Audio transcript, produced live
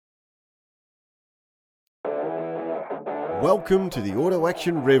Welcome to the Auto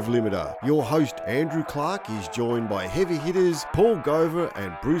Action RevLimiter. Your host Andrew Clark is joined by heavy hitters Paul Gover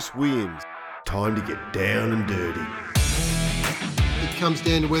and Bruce Williams. Time to get down and dirty. It comes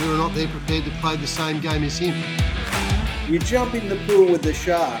down to whether or not they're prepared to play the same game as him. You jump in the pool with the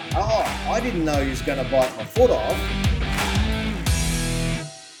shark. Oh, I didn't know he was going to bite my foot off.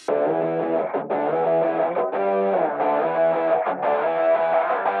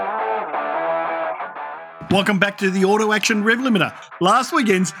 Welcome back to the Auto Action RevLimiter, last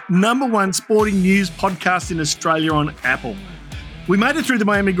weekend's number one sporting news podcast in Australia on Apple. We made it through the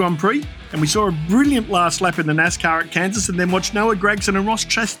Miami Grand Prix, and we saw a brilliant last lap in the NASCAR at Kansas, and then watched Noah Gragson and Ross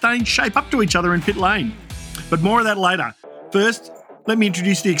Chastain shape up to each other in pit lane. But more of that later. First, let me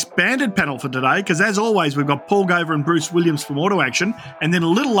introduce the expanded panel for today, because as always, we've got Paul Gover and Bruce Williams from Auto Action, and then a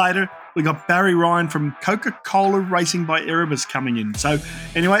little later, we got Barry Ryan from Coca-Cola Racing by Erebus coming in. So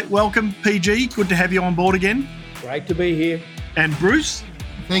anyway, welcome PG. Good to have you on board again. Great to be here. And Bruce.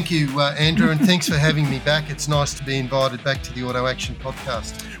 Thank you, Andrew, and thanks for having me back. It's nice to be invited back to the Auto Action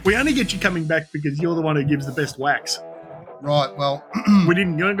podcast. We only get you coming back because you're the one who gives the best whacks. Right, well... You're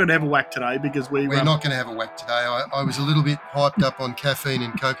not going to have a whack today because we're not going to have a whack today. I was a little bit hyped up on caffeine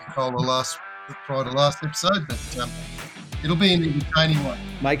and Coca-Cola prior to last episode, but it'll be an entertaining one.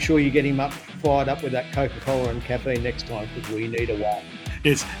 Make sure you get him fired up with that Coca-Cola and caffeine next time, because we need a whack.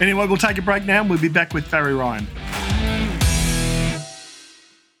 Yes. Anyway, we'll take a break now and we'll be back with Barry Ryan.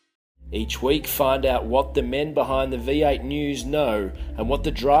 Each week, find out what the men behind the V8 News know and what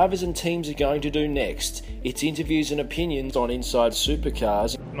the drivers and teams are going to do next. It's interviews and opinions on Inside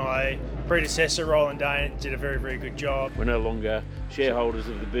Supercars. My predecessor, Roland Dane, did a very, very good job. We're no longer shareholders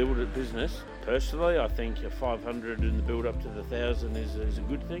of the build business. Personally, I think a 500 in the build up to the 1,000 is a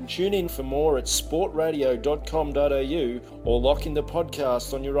good thing. Tune in for more at sportradio.com.au or lock in the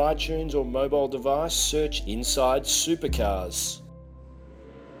podcast on your iTunes or mobile device. Search Inside Supercars.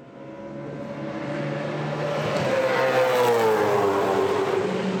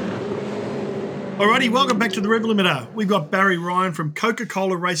 Alrighty, welcome back to the RevLimiter. We've got Barry Ryan from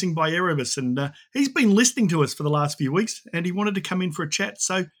Coca-Cola Racing by Erebus, and he's been listening to us for the last few weeks, and he wanted to come in for a chat.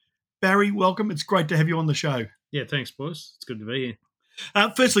 So, Barry, welcome. It's great to have you on the show. Yeah, thanks, boys. It's good to be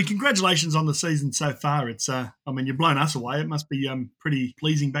here. Firstly, congratulations on the season so far. It's, you've blown us away. It must be pretty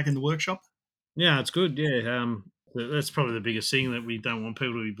pleasing back in the workshop. Yeah, it's good. Yeah, that's probably the biggest thing, that we don't want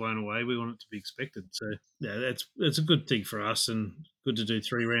people to be blown away. We want it to be expected. So, yeah, it's a good thing for us, and good to do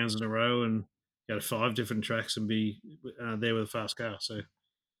 3 rounds in a row and go to 5 different tracks and be there with a fast car. So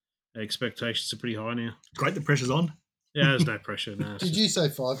expectations are pretty high now. Great, the pressure's on. Yeah, there's no pressure. No, Did you say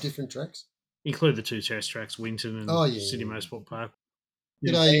 5 different tracks? Include the 2 test tracks, Winton and City Motorsport Park.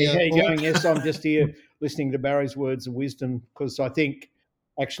 G'day, how you going? Yes, I'm just here listening to Barry's words of wisdom, because I think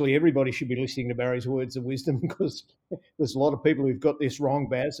actually everybody should be listening to Barry's words of wisdom, because there's a lot of people who've got this wrong,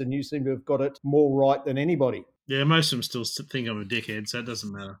 Baz, and you seem to have got it more right than anybody. Yeah, most of them still think I'm a dickhead, so it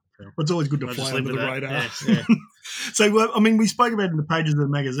doesn't matter. Well, it's always good to fly under the radar. Yeah. So, we spoke about in the pages of the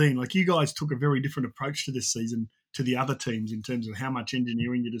magazine, like you guys took a very different approach to this season to the other teams in terms of how much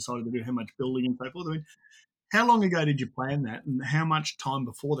engineering you decided to do, how much building and so forth. How long ago did you plan that, and how much time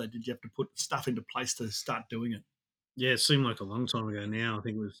before that did you have to put stuff into place to start doing it? Yeah, it seemed like a long time ago now. I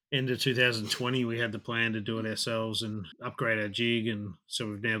think it was end of 2020 we had the plan to do it ourselves and upgrade our jig, and so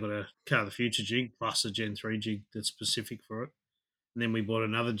we've now got a Car of the Future jig plus a Gen 3 jig that's specific for it. And then we bought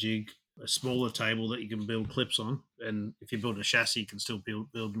another jig, a smaller table that you can build clips on, and if you build a chassis, you can still build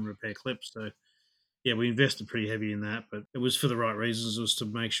and repair clips. So, yeah, we invested pretty heavy in that, but it was for the right reasons. It was to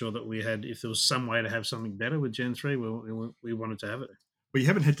make sure that we had, if there was some way to have something better with Gen 3, we wanted to have it. Well, you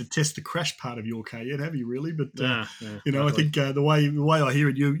haven't had to test the crash part of your car yet, have you, really? But, I think the way I hear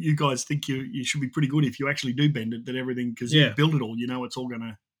it, you guys think you should be pretty good if you actually do bend it, that everything, because you build it all, it's all going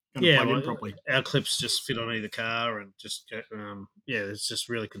to plug in properly. Our clips just fit on either car, and just, it's just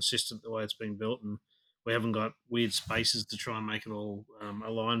really consistent the way it's been built, and we haven't got weird spaces to try and make it all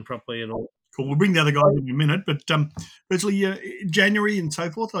align properly at all. Cool. We'll bring the other guys in a minute, but firstly, January and so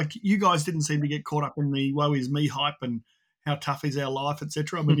forth, like you guys didn't seem to get caught up in the woe is me hype and how tough is our life,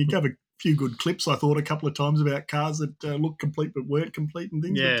 etc. You gave a few good clips, I thought, a couple of times about cars that looked complete but weren't complete and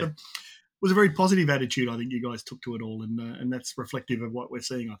things. Yeah. But, it was a very positive attitude, I think, you guys took to it all, and that's reflective of what we're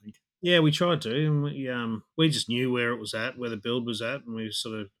seeing, I think. Yeah, we tried to, and we just knew where it was at, where the build was at, and we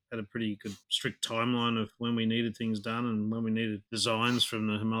sort of had a pretty good strict timeline of when we needed things done and when we needed designs from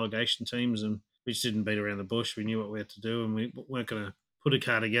the homologation teams, and we just didn't beat around the bush. We knew what we had to do, and we weren't going to put a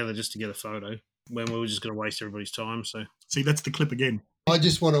car together just to get a photo when we were just going to waste everybody's time. So, see, that's the clip again. I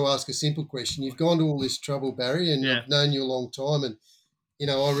just want to ask a simple question. You've gone to all this trouble, Barry, and I've known you a long time, and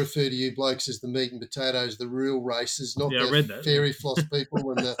I refer to you blokes as the meat and potatoes, the real races, not I read that, fairy floss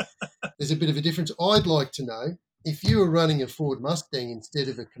people. And there's a bit of a difference. I'd like to know, if you were running a Ford Mustang instead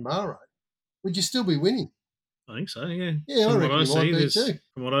of a Camaro, would you still be winning? I think so. Yeah. Yeah, I reckon you might be too.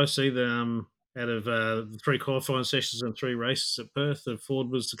 From what I see, out of the 3 qualifying sessions and 3 races at Perth, the Ford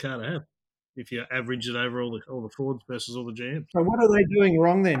was the car to have. If you average it over all the Fords versus all the GMs. So what are they doing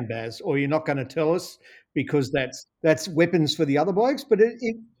wrong then, Baz? Or you're not going to tell us because that's weapons for the other blokes? But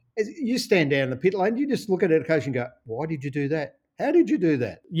you stand down in the pit lane, you just look at it occasionally and go, why did you do that? How did you do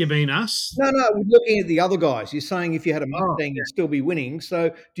that? You mean us? No, we're looking at the other guys. You're saying if you had a Mustang, you'd still be winning. So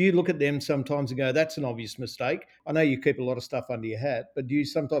do you look at them sometimes and go, that's an obvious mistake? I know you keep a lot of stuff under your hat, but do you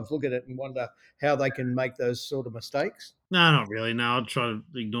sometimes look at it and wonder how they can make those sort of mistakes? No, not really. No, I'd try to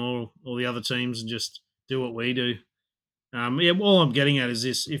ignore all the other teams and just do what we do. All I'm getting at is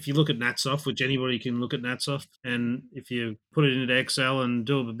this: if you look at NatSoft, which anybody can look at NatSoft, and if you put it into Excel and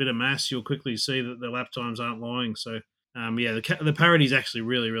do a bit of maths, you'll quickly see that the lap times aren't lying. So, the parity is actually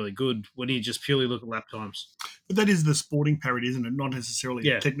really, really good when you just purely look at lap times. But that is the sporting parity, isn't it? Not necessarily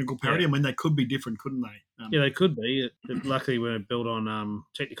a technical parity. I mean, they could be different, couldn't they? They could be. Luckily, we're built on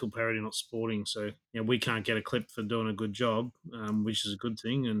technical parity, not sporting. So, we can't get a clip for doing a good job, which is a good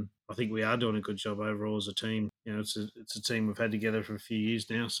thing. And I think we are doing a good job overall as a team. It's a team we've had together for a few years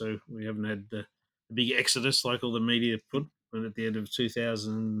now, so we haven't had the big exodus like all the media put at the end of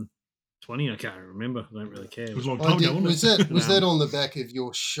 2020. I can't remember. I don't really care. It was a long time ago, was that on the back of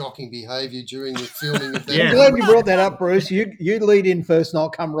your shocking behaviour during the filming of that? I'm glad you brought that up, Bruce. You lead in first and I'll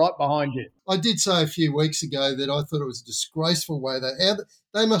come right behind you. I did say a few weeks ago that I thought it was a disgraceful way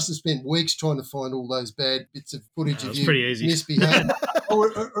they must have spent weeks trying to find all those bad bits of footage of you pretty easy. misbehaving.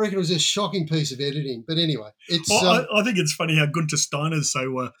 I reckon it was a shocking piece of editing. But anyway, I think it's funny how Gunter Steiner's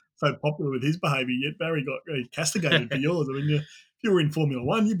so popular with his behaviour, yet Barry got castigated for yours. I mean, if you were in Formula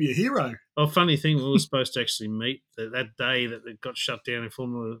One, you'd be a hero. Well, funny thing, we were supposed to actually meet that day that it got shut down in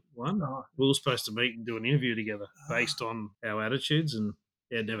Formula One. We were supposed to meet and do an interview together based on our attitudes, and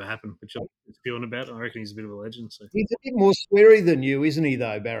it never happened, which I'm feeling about. I reckon he's a bit of a legend. So. He's a bit more sweary than you, isn't he,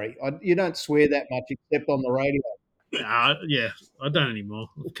 though, Barry? You don't swear that much except on the radio. I don't anymore.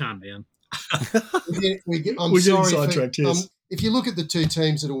 Calm down. I'm sorry. If you look at the two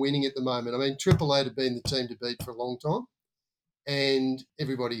teams that are winning at the moment, I mean, Triple Eight have been the team to beat for a long time, and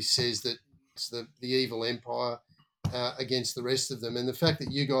everybody says that it's the evil empire against the rest of them. And the fact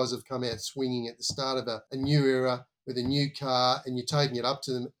that you guys have come out swinging at the start of a new era with a new car and you're taking it up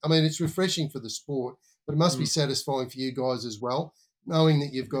to them, I mean, it's refreshing for the sport, but it must be satisfying for you guys as well, knowing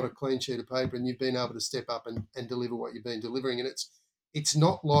that you've got a clean sheet of paper and you've been able to step up and deliver what you've been delivering. And it's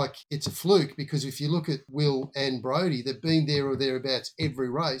not like it's a fluke, because if you look at Will and Brodie, they've been there or thereabouts every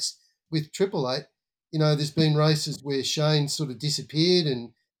race. With Triple Eight, there's been races where Shane sort of disappeared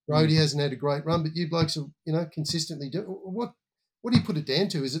and Brodie hasn't had a great run, but you blokes are, consistently doing. What do you put it down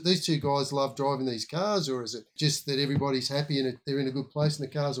to? Is it these two guys love driving these cars, or is it just that everybody's happy and they're in a good place and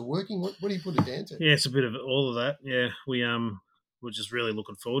the cars are working? What do you put it down to? Yeah, it's a bit of all of that. Yeah, we're just really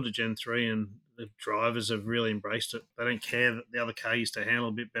looking forward to Gen 3, and the drivers have really embraced it. They don't care that the other car used to handle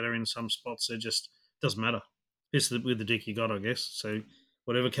a bit better in some spots. It just doesn't matter. It's with the dick you got, I guess. So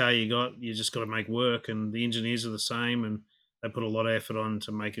whatever car you got, you just got to make work, and the engineers are the same, and they put a lot of effort on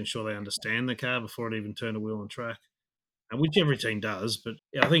to making sure they understand the car before it even turned a wheel on track, and which every team does. But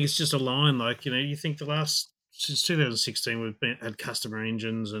I think it's just a line, like, you think since 2016 we've had customer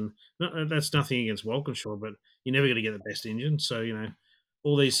engines, and that's nothing against Walkinshaw, but you're never going to get the best engine. So,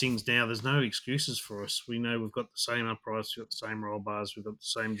 all these things now, there's no excuses for us. We know we've got the same uprights, we've got the same roll bars, we've got the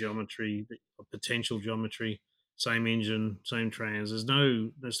same geometry, potential geometry, same engine, same trans.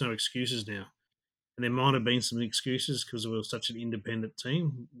 There's no excuses now. And there might have been some excuses because we were such an independent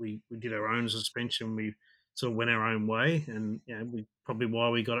team. We did our own suspension. We sort of went our own way, and we probably why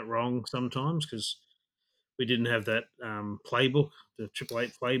we got it wrong sometimes, because we didn't have that playbook, the Triple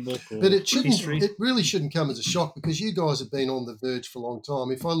Eight playbook. But it really shouldn't come as a shock, because you guys have been on the verge for a long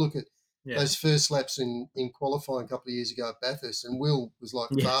time. If I look at those first laps in qualifying a couple of years ago at Bathurst, and Will was like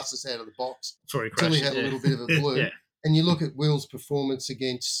fastest out of the box until he had a little bit of a blue. And you look at Will's performance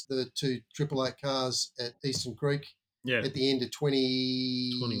against the two Triple Eight cars at Eastern Creek at the end of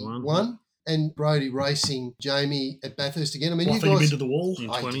 2021. And Brodie racing Jamie at Bathurst again. I mean, you guys into the wall. In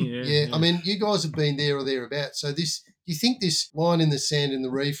 20, I mean, you guys have been there or thereabouts. So do you think this line in the sand and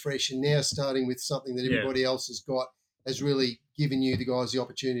the refresh, and now starting with something that everybody else has got, has really given you the guys the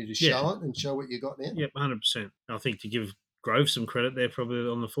opportunity to show it and show what you got now? Yep, 100%. I think to give Grove some credit, they're probably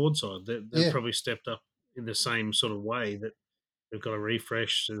on the Ford side. They've probably stepped up in the same sort of way, that they've got a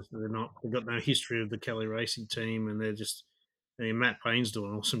refresh. They've got no history of the Kelly Racing team, and they're And Matt Payne's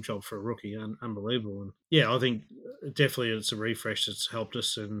doing an awesome job for a rookie, unbelievable. And yeah, I think definitely it's a refresh that's helped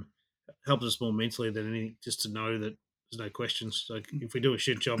us and helped us more mentally than anything, just to know that there's no questions. Like if we do a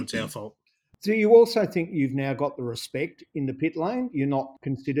shit job, it's our fault. Do you also think you've now got the respect in the pit lane? You're not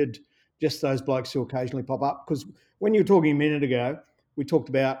considered just those blokes who occasionally pop up? Because when you were talking a minute ago, we talked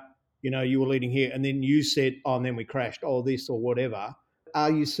about, you were leading here, and then you said, oh, and then we crashed, oh, this or whatever.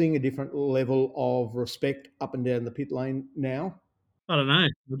 Are you seeing a different level of respect up and down the pit lane now? I don't know.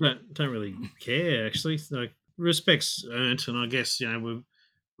 I don't really care, actually. Like, respect's earned, and I guess,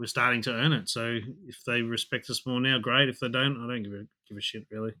 we're starting to earn it. So if they respect us more now, great. If they don't, I don't give a shit,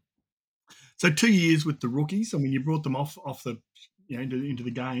 really. So 2 years with the rookies. I mean, you brought them off the into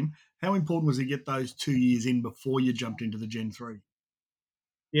the game. How important was it to get those 2 years in before you jumped into the Gen 3?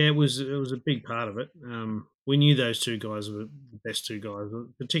 Yeah, it was a big part of it. We knew those two guys were the best two guys,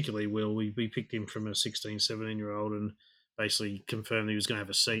 particularly Will. We picked him from a 16, 17-year-old and basically confirmed he was going to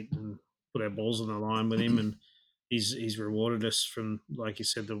have a seat and put our balls on the line with him. And he's rewarded us from, like you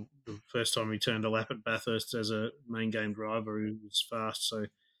said, the first time he turned a lap at Bathurst as a main game driver who was fast. So,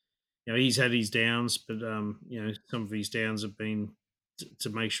 he's had his downs, but, some of his downs have been to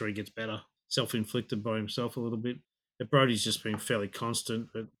make sure he gets better, self-inflicted by himself a little bit. Brody's just been fairly constant,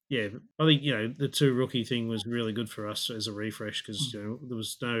 but yeah, I think the two rookie thing was really good for us as a refresh because there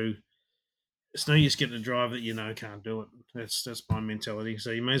was it's no use getting a driver that can't do it. That's my mentality. So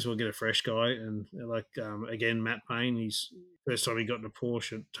you may as well get a fresh guy. And again, Matt Payne, he's first time he got in a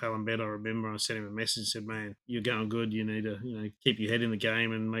Porsche at Tail and Bed. I remember I sent him a message and said, "Man, you're going good. You need to keep your head in the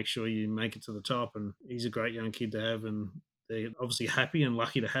game and make sure you make it to the top." And he's a great young kid to have, and they're obviously happy and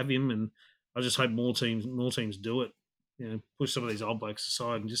lucky to have him. And I just hope more teams do it. Push some of these old blokes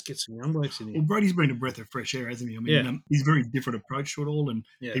aside and just get some young blokes in here. Well, Brady's been a breath of fresh air, hasn't he? I mean, he's a very different approach to it all, and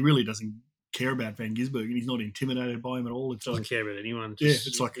he really doesn't care about Van Gisbergen, and he's not intimidated by him at all. He doesn't care about anyone.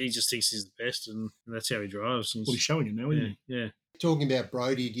 It's like he just thinks he's the best, and that's how he drives. Well, he's showing it now, isn't he? Yeah. Talking about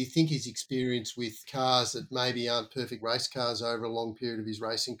Brody, do you think his experience with cars that maybe aren't perfect race cars over a long period of his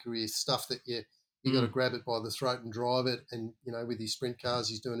racing career, stuff that you got to grab it by the throat and drive it, and with his sprint cars,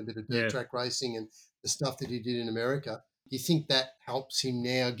 he's doing a bit of dirt track racing, and the stuff that he did in America. Do you think that helps him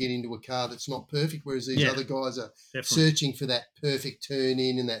now get into a car that's not perfect, whereas these other guys are searching for that perfect turn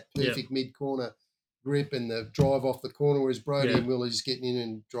in and that perfect mid-corner grip and the drive off the corner, whereas Brody and Will are just getting in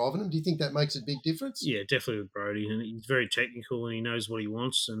and driving them? Do you think that makes a big difference? Yeah, definitely with Brody. And he's very technical and he knows what he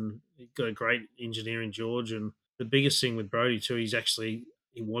wants, and he's got a great engineer in George. And the biggest thing with Brody too,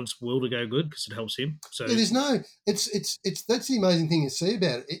 he wants Will to go good because it helps him. So there's it's that's the amazing thing to see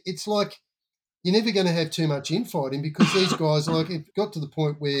about it. It's like you're never going to have too much infighting because these guys, it got to the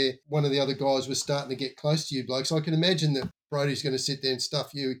point where one of the other guys was starting to get close to you blokes. I can imagine that Brody's going to sit there and stuff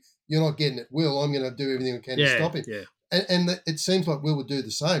you. You're not getting it, Will. I'm going to do everything I can to stop him. Yeah. And it seems like Will would do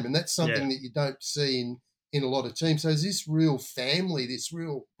the same. And that's something that you don't see in a lot of teams. So there's this real family, this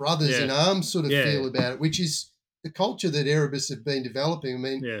real brothers in arms sort of feel about it, which is the culture that Erebus have been developing. I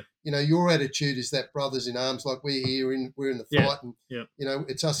mean, your attitude is that brothers in arms, like we're here, we're in the fight, and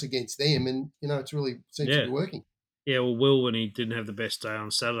it's us against them, and it's really seems to be working. Yeah, well, Will, when he didn't have the best day on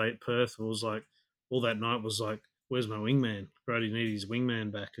Saturday at Perth, was like all that night was like, "Where's my wingman?" Brody needed his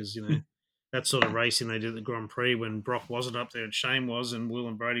wingman back because that sort of racing they did at the Grand Prix when Brock wasn't up there and Shane was, and Will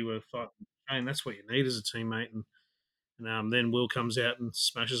and Brody were fighting Shane. That's what you need as a teammate, and then Will comes out and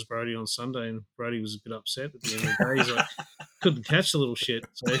smashes Brody on Sunday, and Brody was a bit upset at the end of the day. He's like, couldn't catch the little shit.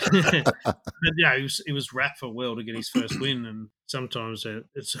 So, but it was rap for Will to get his first win, and sometimes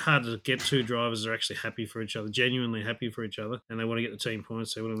it's hard to get two drivers that are actually happy for each other, genuinely happy for each other, and they want to get the team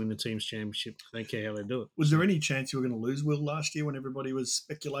points. They want to win the team's championship. They don't care how they do it. Was there any chance you were going to lose Will last year when everybody was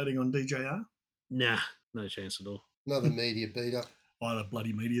speculating on DJR? Nah, no chance at all. Another media beater. Oh, the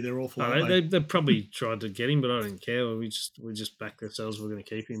bloody media, they're awful. No, they probably tried to get him, but I didn't care. We just backed ourselves. We're going to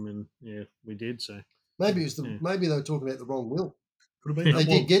keep him, and we did. So maybe maybe they were talking about the wrong Will. Could have been. They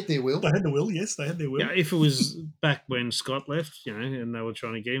did get their Will. They had the Will. Yes, they had their Will. Yeah, if it was back when Scott left, and they were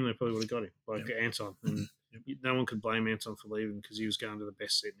trying to get him, they probably would have got him, like Anton. And no one could blame Anton for leaving because he was going to the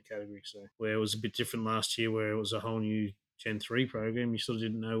best seat in the category. So where it was a bit different last year, where it was a whole new Gen 3 program, you sort of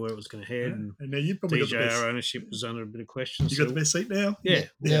didn't know where it was going to head. And now you probably got the best. Ownership was under a bit of question. You got the best seat now? Yeah.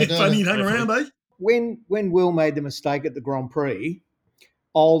 Funny you hung around, eh? When Will made the mistake at the Grand Prix,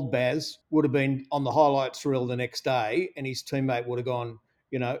 old Baz would have been on the highlights reel the next day and his teammate would have gone,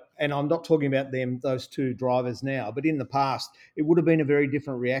 and I'm not talking about those two drivers now, but in the past, it would have been a very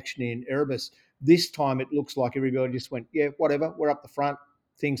different reaction in Erebus. This time it looks like everybody just went, yeah, whatever, we're up the front,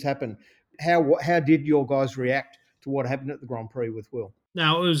 things happen. How did your guys react to what happened at the Grand Prix with Will?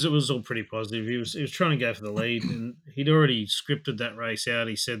 No, it was all pretty positive. He was trying to go for the lead, and he'd already scripted that race out.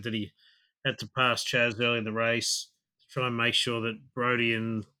 He said that he had to pass Chaz early in the race to try and make sure that Brody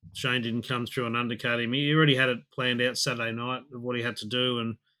and Shane didn't come through and undercut him. He already had it planned out Saturday night of what he had to do,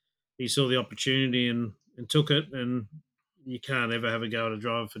 and he saw the opportunity and took it. And you can't ever have a go at a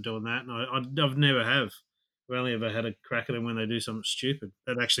driver for doing that. And I've never have. We only ever had a crack at him when they do something stupid.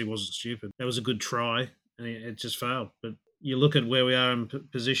 That actually wasn't stupid. That was a good try, and it just failed. But you look at where we are in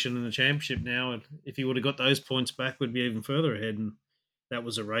position in the championship now, and if he would have got those points back, we'd be even further ahead. And that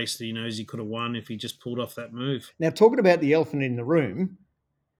was a race that he knows he could have won if he just pulled off that move. Now, talking about the elephant in the room,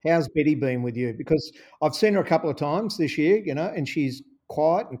 how's Betty been with you? Because I've seen her a couple of times this year, and she's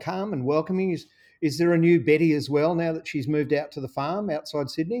quiet and calm and welcoming. Is there a new Betty as well now that she's moved out to the farm outside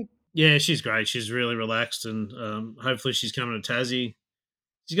Sydney? Yeah, she's great. She's really relaxed, and hopefully she's coming to Tassie.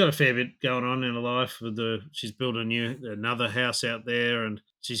 She's got a fair bit going on in her life. She's built another house out there, and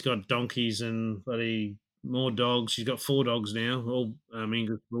she's got donkeys and more dogs. She's got 4 dogs now, all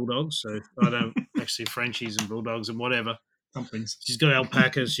English bulldogs. So I don't actually Frenchies and bulldogs and whatever. Somethings. She's got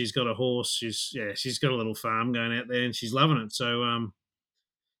alpacas. She's got a horse. She's got a little farm going out there, and she's loving it. So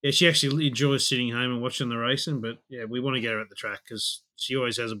she actually enjoys sitting home and watching the racing. But yeah, we want to get her at the track because she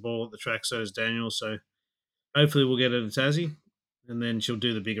always has a ball at the track. So does Daniel. So hopefully we'll get her to Tassie, and then she'll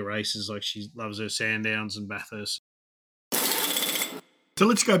do the bigger races like she loves her Sandowns and Bathurst. So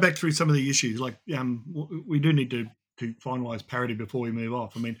let's go back through some of the issues. Like we do need to finalise parity before we move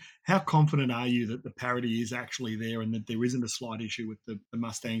off. I mean, how confident are you that the parity is actually there and that there isn't a slight issue with the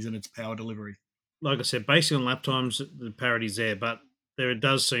Mustangs and its power delivery? Like I said, based on lap times, the parity's there, but there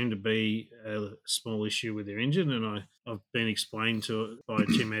does seem to be a small issue with their engine, and I've been explained to it by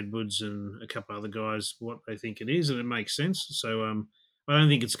Tim Edwards and a couple other guys what they think it is, and it makes sense. So I don't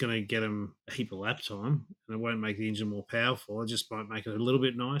think it's going to get them a heap of lap time, and it won't make the engine more powerful. It just might make it a little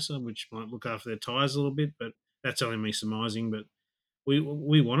bit nicer, which might look after their tyres a little bit, but that's only me surmising. But we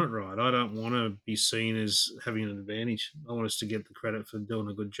want it right. I don't want to be seen as having an advantage. I want us to get the credit for doing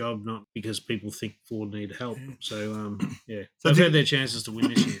a good job, not because people think Ford need help. So yeah, they've had their chances to win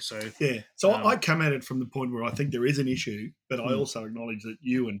this year. So yeah, so I come at it from the point where I think there is an issue, but I also acknowledge that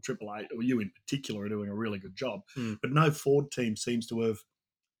you and Triple Eight, or you in particular, are doing a really good job. But no Ford team seems to have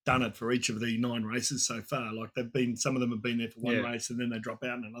done it for each of the 9 races so far. Like some of them have been there for one race and then they drop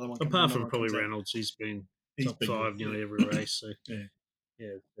out and another one. Apart from probably Reynolds, he's been top 5 nearly every race. So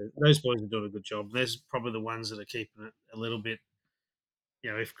yeah, those boys are doing a good job. There's probably the ones that are keeping it a little bit.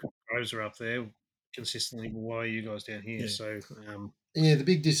 If Groves are up there consistently, why are you guys down here? So the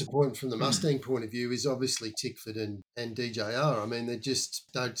big disappointment from the Mustang point of view is obviously Tickford and DJR. I mean, they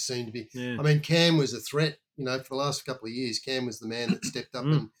just don't seem to be. Yeah. I mean, Cam was a threat. For the last couple of years, Cam was the man that stepped up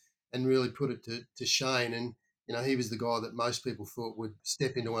and really put it to Shane. And, he was the guy that most people thought would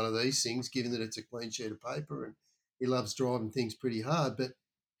step into one of these things, given that it's a clean sheet of paper and he loves driving things pretty hard. But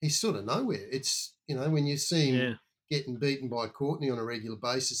he's sort of nowhere. It's, when you see him getting beaten by Courtney on a regular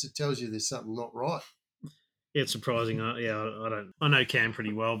basis, it tells you there's something not right. Yeah, it's surprising. I know Cam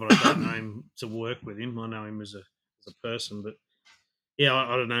pretty well, but I don't know him to work with him. I know him as a person, but yeah,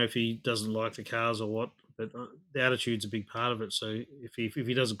 I don't know if he doesn't like the cars or what. But the attitude's a big part of it. So if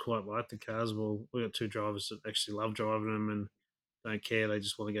he doesn't quite like the cars, well, we've got 2 drivers that actually love driving them and don't care. They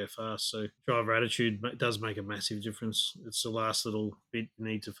just want to go fast. So driver attitude does make a massive difference. It's the last little bit you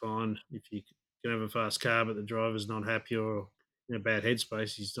need to find. If you can have a fast car, but the driver's not happy or in a bad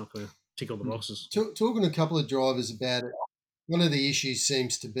headspace, he's not going to tick all the boxes. Talking to a couple of drivers about it, one of the issues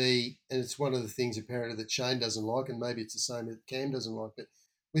seems to be, and it's one of the things apparently that Shane doesn't like, and maybe it's the same that Cam doesn't like, but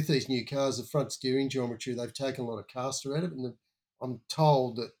with these new cars, the front steering geometry, they've taken a lot of caster out of it, and I'm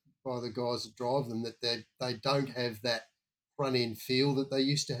told that by the guys that drive them that they don't have that front end feel that they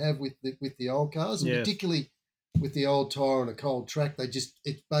used to have with the old cars, and particularly with the old tyre on a cold track, they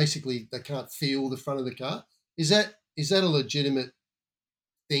can't feel the front of the car. Is that a legitimate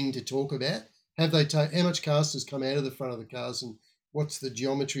thing to talk about? Have they how much casters come out of the front of the cars, and what's the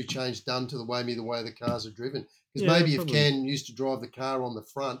geometry change done to the way the cars are driven? Because maybe if Ken used to drive the car on the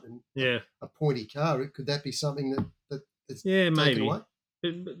front and a pointy car, could that be something that's taken maybe away?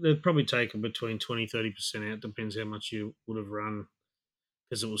 They've probably taken between 20-30% out. Depends how much you would have run,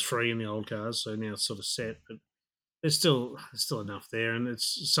 because it was free in the old cars, so now it's sort of set. But there's still enough there, and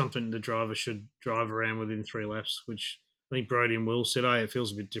it's something the driver should drive around within 3 laps, which I think Brody and Will said, it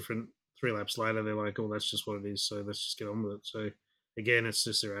feels a bit different. 3 laps later, they're like, that's just what it is, so let's just get on with it. So, again, it's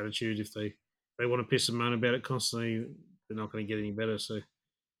just their attitude. If they want to piss and moan about it constantly, they're not going to get any better. So,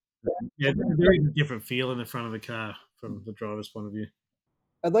 there is a different feel in the front of the car from the driver's point of view.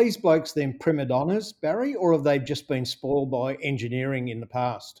 Are these blokes then prima donnas, Barry, or have they just been spoiled by engineering in the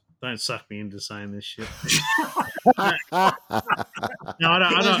past? Don't suck me into saying this shit. No,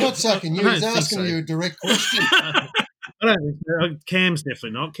 he's not sucking you. He's asking you a direct question. I don't think so. Cam's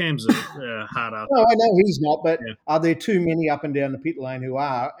definitely not. Cam's a hard ass. No, I know he's not, but are there too many up and down the pit lane who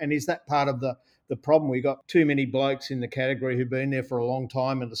are? And is that part of the problem? We got too many blokes in the category who've been there for a long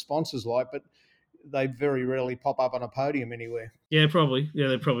time and the sponsors like, but they very rarely pop up on a podium anywhere. Yeah, probably. Yeah,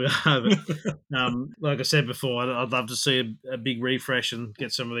 they probably are. But, like I said before, I'd love to see a big refresh and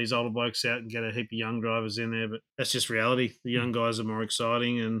get some of these older blokes out and get a heap of young drivers in there. But that's just reality. The young guys are more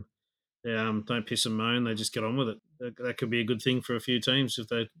exciting and don't piss and moan. They just get on with it. That could be a good thing for a few teams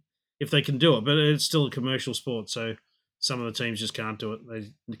if they can do it. But it's still a commercial sport, so some of the teams just can't do it.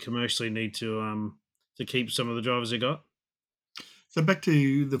 They commercially need to keep some of the drivers they got. So back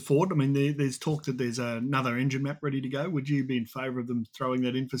to the Ford. I mean, there's talk that there's another engine map ready to go. Would you be in favour of them throwing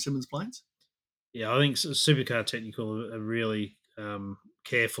that in for Simmons Plains? Yeah, I think Supercar Technical are really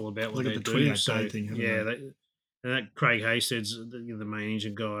careful about what they do. So, and that Craig Haystead's the main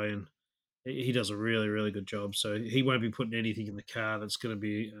engine guy, and he does a really, really good job. So he won't be putting anything in the car that's going to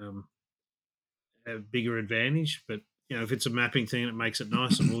be a bigger advantage. But if it's a mapping thing that makes it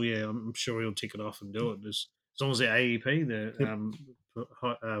nicer, well, yeah, I'm sure he'll tick it off and do it. As long as the AEP,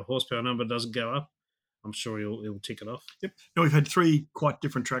 the horsepower number doesn't go up, I'm sure he'll tick it off. Yep. Now we've had 3 quite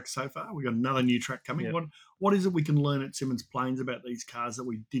different tracks so far. We've got another new track coming. Yep. What is it we can learn at Simmons Plains about these cars that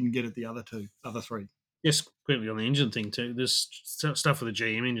we didn't get at the other 3? Yes, quickly on the engine thing too. There's stuff with the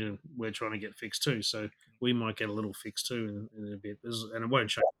GM engine we're trying to get fixed too, so we might get a little fix too in a bit, and it won't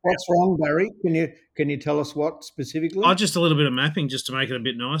change. What's wrong, Barry? Can you tell us what specifically? Just a little bit of mapping just to make it a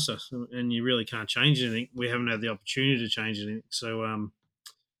bit nicer, and you really can't change anything. We haven't had the opportunity to change anything, so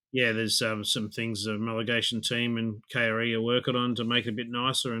there's some things the homologation team and KRE are working on to make it a bit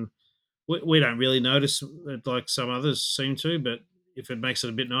nicer, and we don't really notice it like some others seem to, but if it makes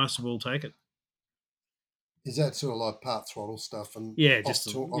it a bit nicer, we'll take it. Is that sort of like part throttle stuff and off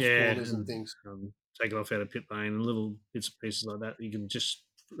corners and things? Take it off out of pit lane and little bits and pieces like that. You can just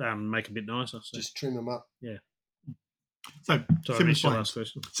make a bit nicer. So. Just trim them up. Yeah. So Simmons Plains.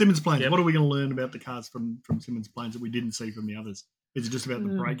 Simmons Plains. Yep. What are we going to learn about the cars from Simmons Plains that we didn't see from the others? Is it just about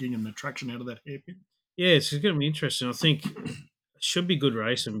the braking and the traction out of that hairpin? Yeah, it's going to be interesting. I think it should be good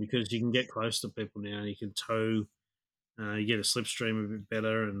racing because you can get close to people now. You can tow. You get a slipstream a bit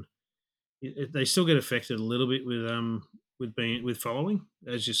better, and they still get affected a little bit with following,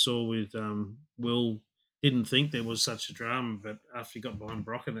 as you saw with Will. Didn't think there was such a drama, but after he got behind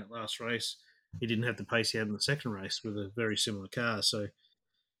Brock in that last race, he didn't have the pace he had in the second race with a very similar car. So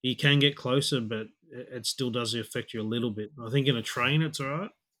he can get closer, but it still does affect you a little bit. I think in a train it's all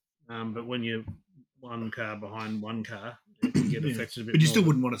right, but when you're one car behind one car, it can get affected a bit. But you still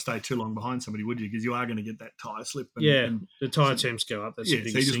wouldn't want to stay too long behind somebody, would you? Because you are going to get that tyre slip. And the tyre temps go up. That's the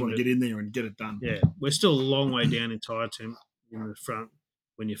biggest so you just thing, want to get in there and get it done. Yeah, we're still a long way down in tyre temp in the front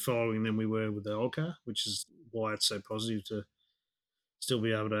when you're following than we were with the old car, which is why it's so positive to still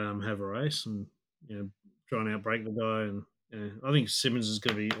be able to have a race and try and outbrake the guy. And I think Simmons is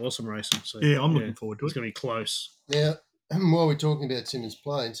going to be awesome racing. So I'm looking forward to it. It's going to be close. Now, while we're talking about Simmons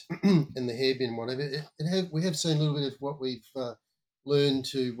Plains and the hairpin and whatever, we have seen a little bit of what we've learned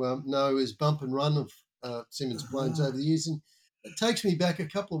to know as bump and run of Simmons Plains over the years. And it takes me back a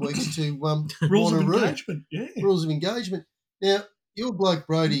couple of weeks to Rules of Engagement. Yeah. Rules of Engagement. Now, your bloke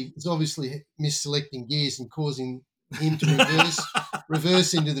Brody was obviously misselecting gears and causing him to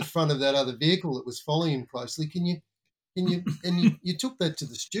reverse into the front of that other vehicle that was following him closely. You took that to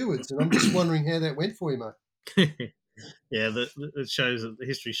the stewards, and I'm just wondering how that went for you, mate. Yeah, it shows that the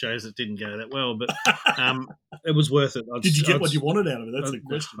history shows it didn't go that well, but it was worth it. Did you get what you wanted out of it? That's the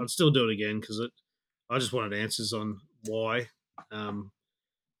question. I'd still do it again because I just wanted answers on why.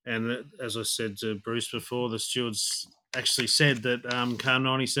 And as I said to Bruce before, the stewards actually said that car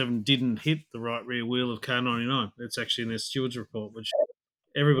 97 didn't hit the right rear wheel of car 99. It's actually in their stewards report, which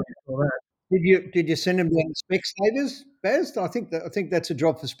everybody saw that. Did you send them down to Specsavers, Baz? I think that's a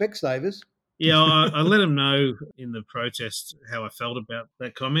job for Specsavers. Yeah, I let them know in the protest how I felt about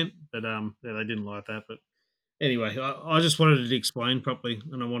that comment, but they didn't like that. But anyway, I just wanted to explain properly,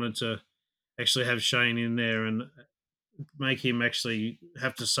 and I wanted to actually have Shane in there and make him actually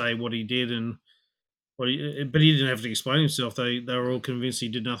have to say what he did but he didn't have to explain himself. They were all convinced he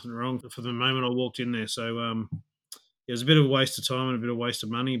did nothing wrong for the moment I walked in there. So it was a bit of a waste of time and a bit of a waste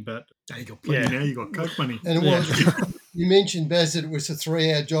of money. But you got plenty now. You got Coke money. And it was. You mentioned, Baz, that it was a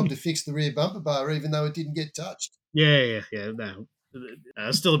 3-hour job to fix the rear bumper bar, even though it didn't get touched. Yeah. No,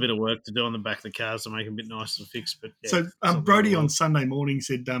 still a bit of work to do on the back of the cars to make them a bit nicer to fix. But so Brody on Sunday morning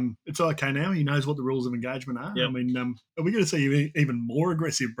said it's okay now. He knows what the rules of engagement are. Yep. I mean, are we going to see even more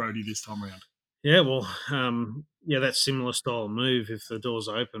aggressive Brody this time around? Yeah, well, that's similar style move. If the door's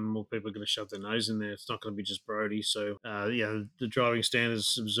open, more people are going to shove their nose in there. It's not going to be just Brody. So, the driving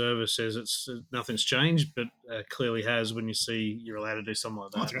standards observer says nothing's changed, but clearly has when you see you're allowed to do something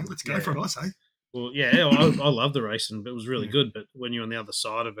like that. Let's go for it, I say. Well, I love the racing, but it was really good. But when you're on the other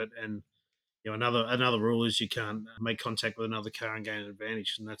side of it, and another rule is you can't make contact with another car and gain an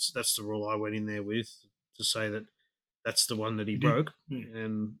advantage, and that's the rule I went in there with to say that that's the one that he broke,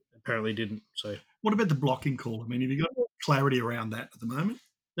 and apparently didn't. So, what about the blocking call? I mean, have you got clarity around that at the moment?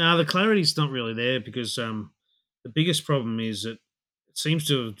 No, the clarity's not really there because the biggest problem is that it seems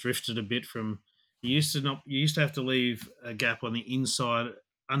to have drifted a bit from you used to have to leave a gap on the inside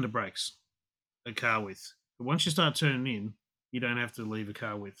under brakes a car width. But once you start turning in, you don't have to leave a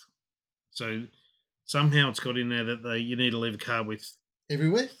car width. So somehow it's got in there that you need to leave a car width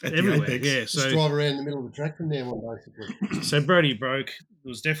everywhere. Yeah, so just drive around the middle of the track from now on, basically. So Brody broke. It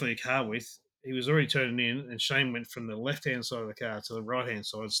was definitely a car width. He was already turning in, and Shane went from the left-hand side of the car to the right-hand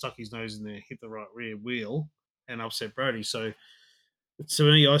side, stuck his nose in there, hit the right rear wheel, and upset Brody. So to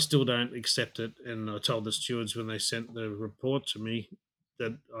me, I still don't accept it, and I told the stewards when they sent the report to me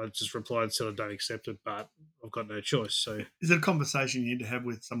that I just replied and said I don't accept it, but I've got no choice. So is it a conversation you need to have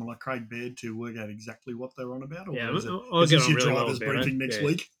with someone like Craig Baird to work out exactly what they're on about? Or I'll get on your really driver's briefing next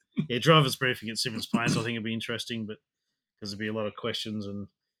week? Yeah, driver's briefing at Simmons Plains. I think it'll be interesting, but because there'll be a lot of questions, and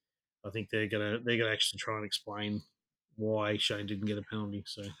I think they're gonna actually try and explain why Shane didn't get a penalty.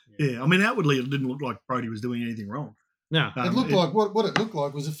 So I mean, outwardly it didn't look like Brody was doing anything wrong. No, it looked like what it looked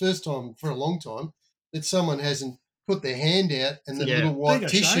like was the first time for a long time that someone hasn't put their hand out and the little white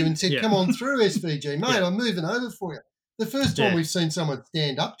tissue and said, "Come on through, SVG, mate. I'm moving over for you." The first time we've seen someone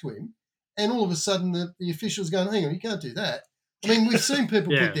stand up to him, and all of a sudden the official's going, "Hang on, you can't do that." I mean, we've seen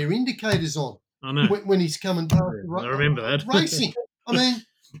people put their indicators on when he's coming past. I remember that racing. I mean,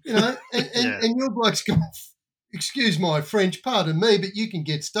 and your bloke's going, "Excuse my French, pardon me, but you can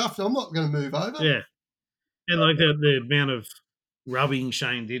get stuffed. I'm not going to move over." Yeah, and like the amount of rubbing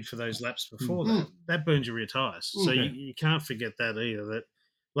Shane did for those laps before that burns your rear tyres. So you can't forget that either. That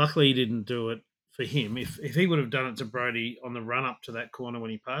luckily he didn't do it for him. If he would have done it to Brody on the run up to that corner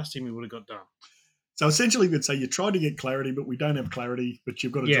when he passed him, he would have got done. So essentially, we'd say you tried to get clarity, but we don't have clarity. But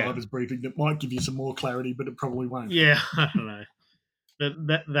you've got a driver's briefing that might give you some more clarity, but it probably won't. Yeah, I don't know.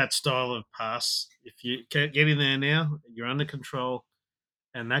 That style of pass, if you can't get in there now, you're under control,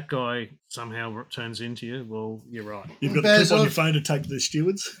 and that guy somehow turns into you, well, you're right. You've got a clip on your phone to take to the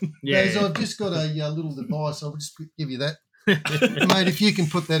stewards. Baz, I've just got a little device. I'll just give you that. Mate, if you can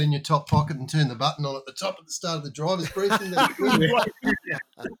put that in your top pocket and turn the button on at the top at the start of the driver's briefing, that'd be good.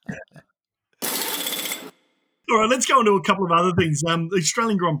 All right, let's go on to a couple of other things. The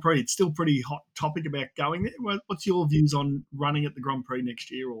Australian Grand Prix, it's still a pretty hot topic about going there. What's your views on running at the Grand Prix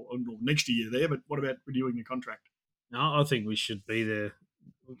next year or next year there, but what about renewing the contract? No, I think we should be there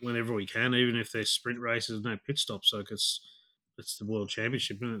whenever we can, even if there's sprint races, no pit stops, so it's the World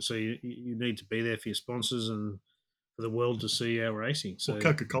Championship, isn't it? So you need to be there for your sponsors and for the world to see our racing. So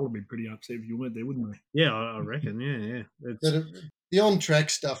Coca-Cola would be pretty upset if you weren't there, wouldn't they? Yeah, I reckon, yeah. But the on-track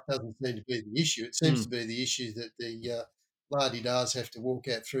stuff doesn't seem to be the issue. It seems to be the issue that the la-di-das have to walk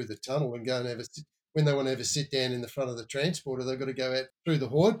out through the tunnel and go and when they want to have a sit down in the front of the transporter, they've got to go out through the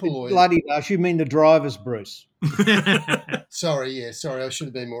hoi polloi. La-di-das, you mean the drivers, Bruce? Sorry, I should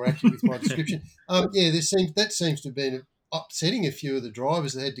have been more accurate with my description. That seems to have been upsetting a few of the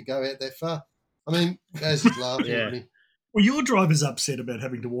drivers that had to go out that far. I mean, Baz is laughing at me. Well, your driver's upset about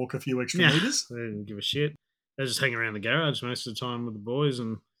having to walk a few extra metres. They didn't give a shit. They just hang around the garage most of the time with the boys,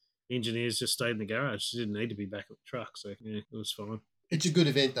 and the engineers just stayed in the garage. They didn't need to be back at the truck, so it was fine. It's a good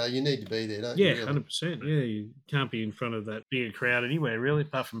event, though. You need to be there, don't you? Yeah, 100%. Yeah, you can't be in front of that bigger crowd anywhere, really,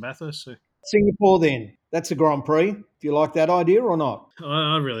 apart from Bathurst. So. Singapore, then. That's a Grand Prix. Do you like that idea or not?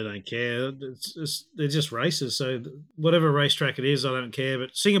 I really don't care. They're just races, so whatever racetrack it is, I don't care.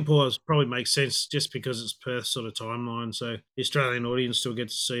 But Singapore probably makes sense just because it's Perth sort of timeline, so the Australian audience still get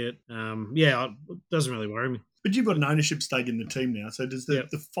to see it. It doesn't really worry me. But you've got an ownership stake in the team now, so does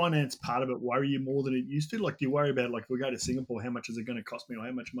the finance part of it worry you more than it used to? Like, do you worry about, like, if we go to Singapore, how much is it going to cost me or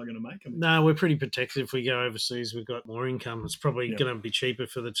how much am I going to make? No, we're pretty protected. If we go overseas, we've got more income. It's probably going to be cheaper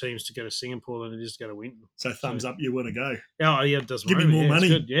for the teams to go to Singapore than it is to go to Winton. So thumbs up, you want to go. Oh, yeah, it doesn't Give me more money.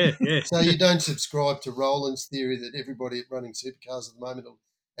 It's good. Yeah. So you don't subscribe to Roland's theory that everybody at running supercars at the moment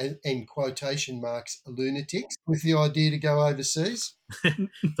and quotation marks lunatics with the idea to go overseas?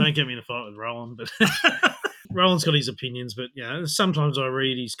 Don't get me in a fight with Roland, but... Roland's got his opinions, but sometimes I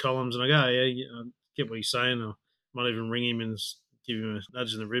read his columns and I go, I get what he's saying. I might even ring him and give him a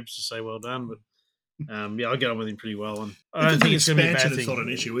nudge in the ribs to say well done. But I get on with him pretty well, and I don't think it's going to be a bad thing. It's not an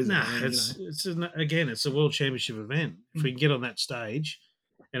issue, is it? Nah, it's a world championship event. If we can get on that stage,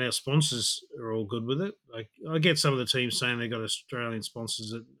 and our sponsors are all good with it, like I get some of the teams saying they've got Australian sponsors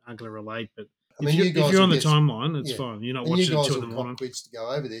that aren't going to relate, but if you're on the timeline, it's fine. You're not watching it 2 in the morning. Quits to go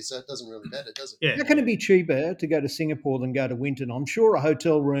over there, so it doesn't really matter, does it? Yeah. How can it be cheaper to go to Singapore than go to Winton? I'm sure a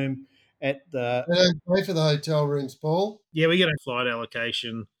hotel room at the... They don't pay for the hotel rooms, Paul. Yeah, we get a flight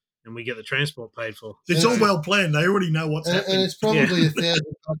allocation and we get the transport paid for. It's all well planned. They already know what's happening. And it's probably $1,000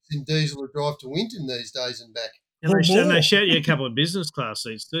 in diesel to drive to Winton these days and back. And they shout you a couple of business class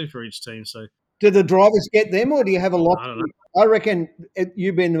seats too for each team. So, do the drivers get them, or do you have a lottery? I don't know. I reckon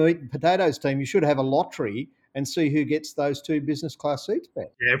you've been the meat and potatoes team. You should have a lottery and see who gets those 2 business class seats back.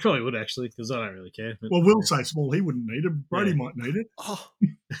 Yeah, probably would actually, because I don't really care. Well, Will's so small, he wouldn't need it. Brody might need it. Oh.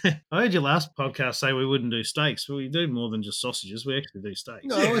 I heard your last podcast say we wouldn't do steaks, but we do more than just sausages. We actually do steaks.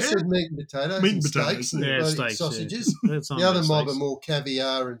 No, I said meat and potatoes. Meat and potatoes. Steaks, sausages. Yeah. The other mob are more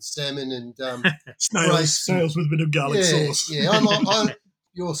caviar and salmon and snails with a bit of garlic sauce. Yeah,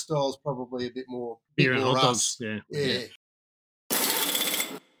 your style's probably a bit more beer and hot dogs. Yeah.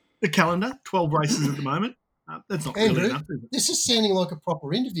 The calendar, 12 races at the moment. That's not Andrew, really enough, is it? This is sounding like a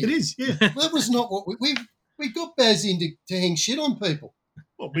proper interview. It is, yeah. That was not what we got Baz in to hang shit on people.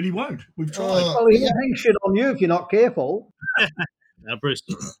 Well, but he won't. We've tried. Well, he'll hang shit on you if you're not careful. No, Bruce.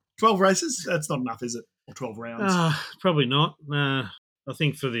 12 races? That's not enough, is it? Or 12 rounds? Probably not. I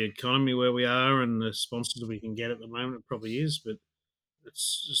think for the economy where we are and the sponsors we can get at the moment, it probably is. But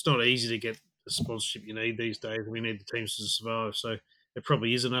it's not easy to get the sponsorship you need these days. We need the teams to survive. So it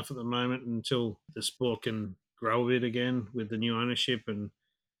probably is enough at the moment until the sport can grow a bit again with the new ownership. And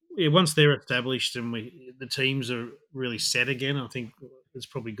once they're established and the teams are really set again, I think it's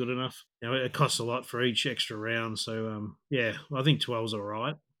probably good enough. It costs a lot for each extra round. So, I think 12's all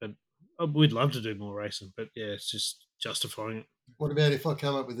right. But we'd love to do more racing. But, it's just justifying it. What about if I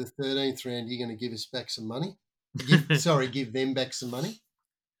come up with a 13th round, you're going to give us back some money? Give them back some money?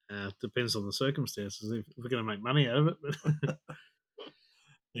 Depends on the circumstances. If we're going to make money out of it.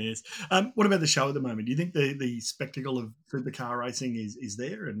 Yes. What about the show at the moment? Do you think the spectacle of supercar racing is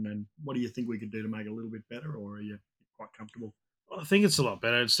there? And what do you think we could do to make it a little bit better, or are you quite comfortable? I think it's a lot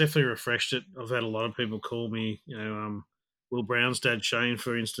better. It's definitely refreshed it. I've had a lot of people call me. Will Brown's dad, Shane,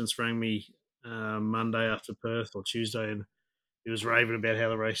 for instance, rang me Monday after Perth or Tuesday, and he was raving about how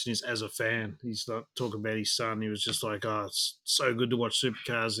the racing is as a fan. He's not talking about his son. He was just like, oh, it's so good to watch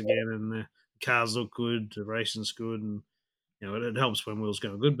supercars again, and the cars look good, the racing's good, and it helps when Will's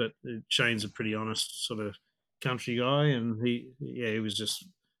going good, but Shane's a pretty honest sort of country guy, and he was just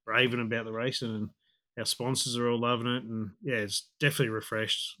raving about the racing, and our sponsors are all loving it, and it's definitely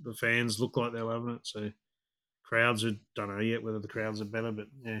refreshed. The fans look like they're loving it, so crowds don't know yet whether the crowds are better, but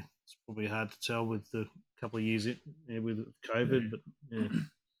it's probably hard to tell with the couple of years with COVID, but yeah.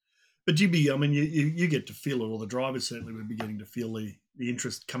 But you get to feel it, or the drivers certainly would be getting to feel the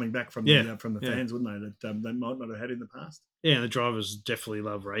interest coming back from the fans, wouldn't they? That they might not have had in the past. Yeah, the drivers definitely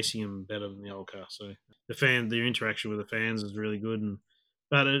love racing them better than the old car. So their interaction with the fans is really good,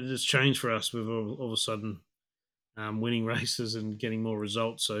 but it has changed for us. We've all of a sudden winning races and getting more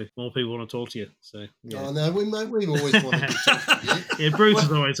results, so more people want to talk to you. So Oh no, we've always wanted to talk to you. Yeah, Bruce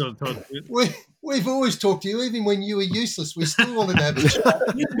has always wanted to talk to you. We've always talked to you, even when you were useless. We still wanted to have a chat.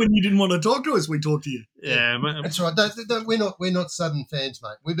 When you didn't want to talk to us, we talked to you. Yeah, that's right. We're not sudden fans,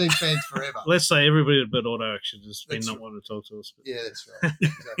 mate. We've been fans forever. Let's say everybody but Auto Action has been not wanting to talk to us. But. Yeah, that's right.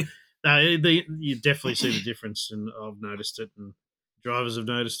 Exactly. No, you definitely see the difference, and I've noticed it, and drivers have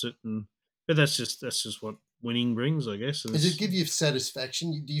noticed it, but that's just what winning brings, I guess. Does it give you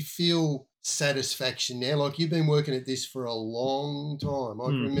satisfaction? Do you feel satisfaction now? Like, you've been working at this for a long time. I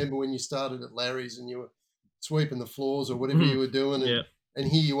can remember when you started at Larry's and you were sweeping the floors or whatever you were doing, and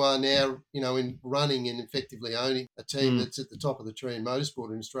here you are now, in running and effectively owning a team that's at the top of the tree in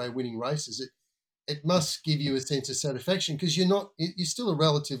motorsport in Australia, winning races. It must give you a sense of satisfaction, because you're still a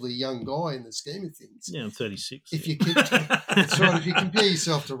relatively young guy in the scheme of things. Yeah, I'm 36. That's right. If you compare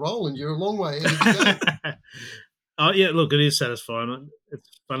yourself to Roland, you're a long way ahead of the game. Oh yeah, look, it is satisfying. It's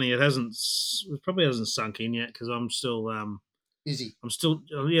funny; it probably hasn't sunk in yet, because I'm still busy. I'm still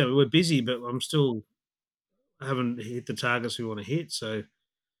we're busy, but I haven't hit the targets we want to hit. So,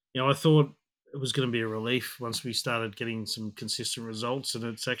 I thought it was going to be a relief once we started getting some consistent results, and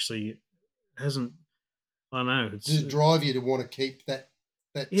it's actually hasn't. I don't know. Does it drive you to want to keep that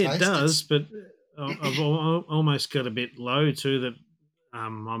yeah, taste? It does, but I've almost got a bit low too, that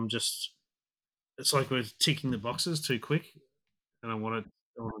I'm just it's like we're ticking the boxes too quick, and I want to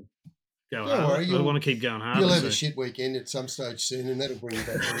go Don't harder. worry, I want to keep going harder. You'll have a shit weekend at some stage soon, and that'll bring you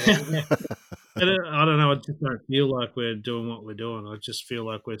back to reality. I don't know. I just don't feel like we're doing what we're doing. I just feel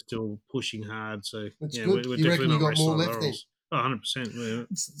like we're still pushing hard. So That's yeah, good. we're You reckon definitely you not got more resting left on laurels. 100%.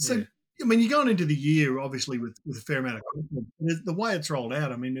 So, Yeah. I mean, you're going into the year obviously with a fair amount of confidence. The way it's rolled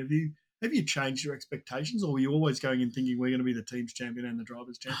out, I mean, have you changed your expectations, or were you always going in thinking we're going to be the team's champion and the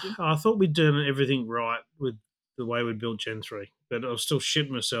drivers' champion? I thought we'd done everything right with the way we built Gen 3, but I was still shitting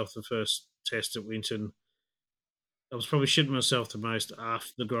myself the first test at Winton. I was probably shitting myself the most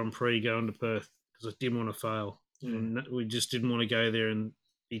after the Grand Prix going to Perth because I didn't want to fail. And we just didn't want to go there and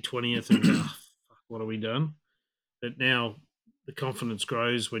be 20th and go, oh, fuck, what have we done? But now the confidence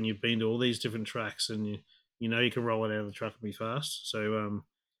grows when you've been to all these different tracks and you know you can roll it out of the truck and be fast. So,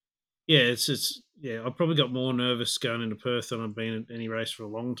 I probably got more nervous going into Perth than I've been at any race for a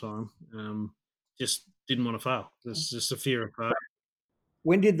long time. Just didn't want to fail. There's just a fear of failure.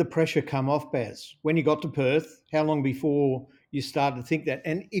 When did the pressure come off, Baz? When you got to Perth? How long before you started to think that?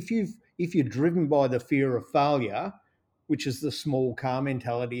 And if you're driven by the fear of failure, which is the small car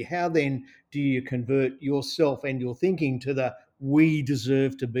mentality, how then do you convert yourself and your thinking to the we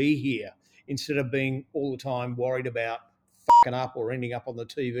deserve to be here instead of being all the time worried about fucking up or ending up on the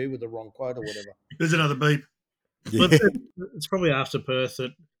TV with the wrong quote or whatever? There's another beep. Yeah. It's probably after Perth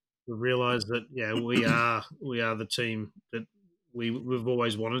that we realised that we are the team that we've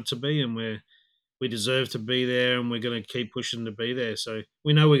always wanted to be, and we deserve to be there, and we're going to keep pushing to be there. So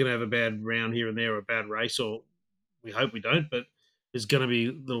we know we're going to have a bad round here and there, or a bad race, or we hope we don't, but there's going to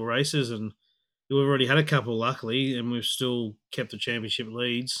be little races, and we've already had a couple, luckily, and we've still kept the championship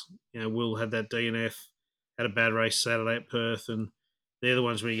leads. Will had that DNF, had a bad race Saturday at Perth, and they're the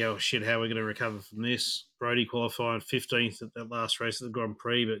ones where you go, oh, shit, how are we going to recover from this? Brody qualifying 15th at that last race at the Grand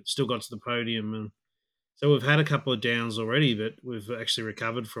Prix, but still got to the podium. And so we've had a couple of downs already, but we've actually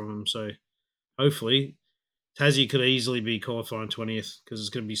recovered from them. So hopefully Tassie could easily be qualifying 20th because it's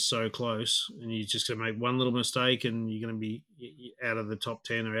going to be so close, and you're just going to make one little mistake and you're going to be out of the top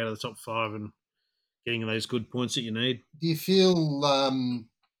 10 or out of the top 5 and getting those good points that you need. Do you feel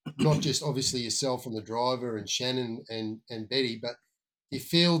not just obviously yourself and the driver and Shannon and Betty, but do you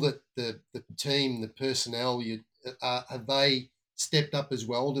feel that the team, the personnel, have they stepped up as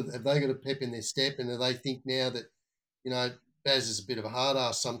well? Have they got a pep in their step, and do they think now that, Baz is a bit of a hard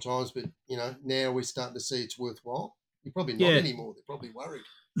ass sometimes, but, now we're starting to see it's worthwhile? You're probably not anymore. They're probably worried.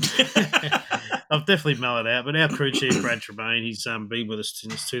 I've definitely mellowed out, but our crew chief, Brad Tremaine, he's been with us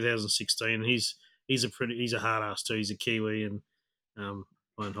since 2016. He's a hard ass too. He's a Kiwi, and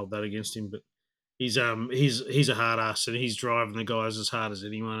won't hold that against him. But he's a hard ass, and he's driving the guys as hard as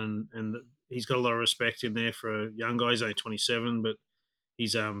anyone, and he's got a lot of respect in there for a young guy. He's only 27, but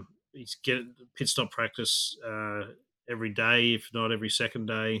he's getting pit stop practice every day, if not every second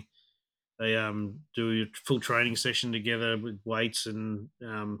day. They do a full training session together with weights and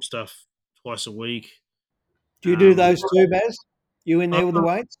stuff twice a week. Do you do those too, Baz? You in there with the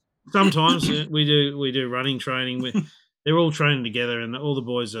weights? Sometimes we do running training. They're all training together, and all the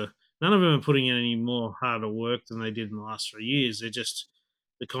boys are. None of them are putting in any more harder work than they did in the last 3 years. They're just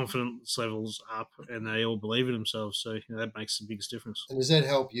the confidence levels up, and they all believe in themselves. So that makes the biggest difference. And does that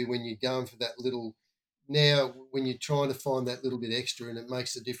help you when you're going for that little? Now, when you're trying to find that little bit extra, and it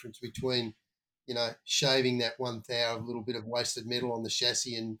makes the difference between, shaving that 1 thou, a little bit of wasted metal on the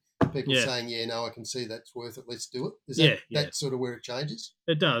chassis, and people saying, I can see that's worth it, let's do it. Is that sort of where it changes?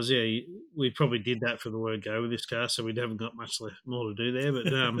 It does, yeah. We probably did that for the word go with this car, so we haven't got much more to do there.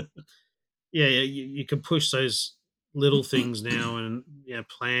 But, you can push those little things now and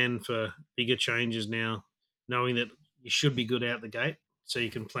plan for bigger changes now, knowing that you should be good out the gate, so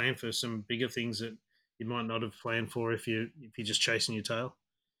you can plan for some bigger things that you might not have planned for if you're just chasing your tail,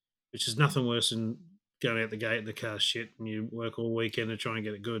 which is nothing worse than going out the gate and the car's shit and you work all weekend to try and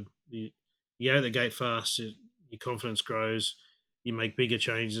get it good. You go out the gate fast, your confidence grows, you make bigger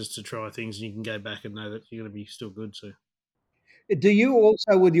changes to try things, and you can go back and know that you're going to be still good too. Do you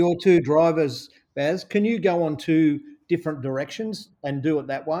also, with your 2 drivers, Baz, can you go on 2 different directions and do it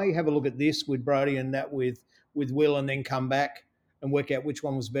that way? Have a look at this with Brody and that with Will, and then come back and work out which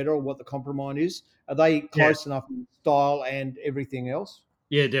one was better or what the compromise is? Are they close enough in style and everything else?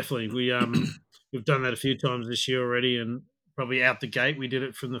 Yeah, definitely. We've done that a few times this year already, and probably out the gate we did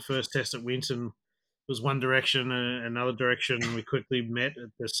it from the first test at Winton. It was one direction, another direction, and we quickly met at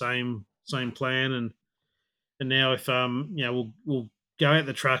the same plan. And now if we'll go out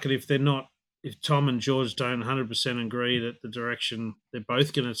the truck, and if Tom and George don't 100% agree that the direction they're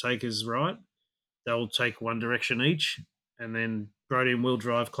both going to take is right, they'll take one direction each, and then Brody and Will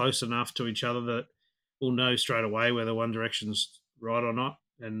drive close enough to each other that we'll know straight away whether one direction's right or not,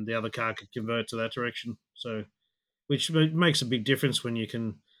 and the other car could convert to that direction. So, which makes a big difference when you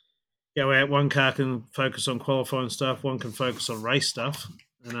can go out. One car can focus on qualifying stuff, one can focus on race stuff,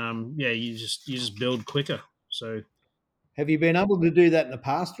 and you just build quicker. So, have you been able to do that in the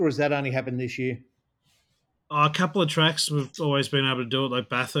past, or has that only happened this year? A couple of tracks we've always been able to do it. Like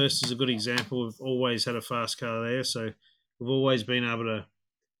Bathurst is a good example. We've always had a fast car there, so we've always been able to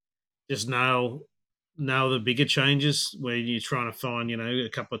just nail the bigger changes where you're trying to find a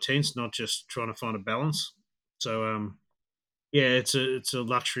couple of tenths, not just trying to find a balance. So it's a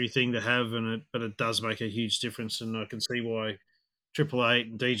luxury thing to have, but it does make a huge difference, and I can see why Triple Eight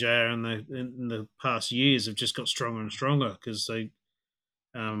and DJR in the past years have just got stronger and stronger because they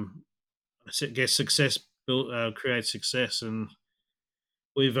I guess success creates success, and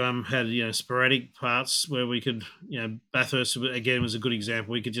we've had sporadic parts where we could Bathurst again was a good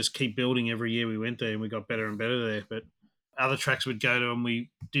example. We could just keep building every year we went there, and we got better and better there. But other tracks we'd go to, and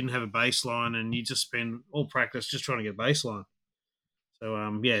we didn't have a baseline, and you just spend all practice just trying to get a baseline.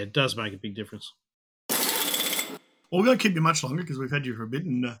 So it does make a big difference. Well, we won't keep you much longer because we've had you for a bit,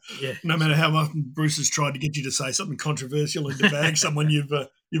 and no matter how often Bruce has tried to get you to say something controversial and to bag someone,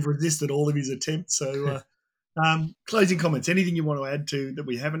 you've resisted all of his attempts. So, closing comments. Anything you want to add to that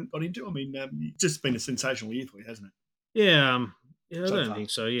we haven't got into? I mean, it's just been a sensational year for you, hasn't it? Yeah, I don't think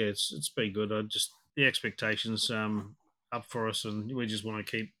so. Yeah, it's been good. The expectations up for us, and we just want to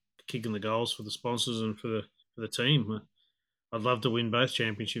keep kicking the goals for the sponsors and for the team. I'd love to win both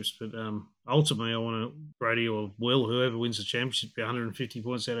championships, but ultimately I want Brady or Will, whoever wins the championship, be 150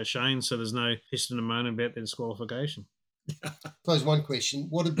 points out of Shane, so there's no pissing and moaning about their disqualification. I suppose one question,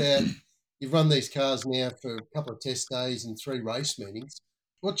 what about, you've run these cars now for a couple of test days and 3 race meetings.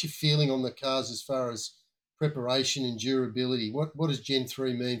 What's your feeling on the cars as far as preparation and durability? What does Gen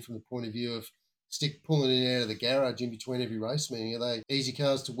 3 mean from the point of view of pulling it out of the garage in between every race meeting? Are they easy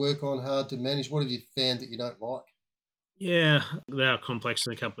cars to work on, hard to manage? What have you found that you don't like? Yeah, they are complex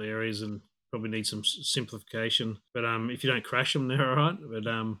in a couple of areas and probably need some simplification. But if you don't crash them, they're all right. But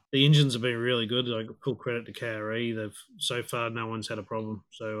the engines have been really good. Like full credit to KRE. They've so far no one's had a problem.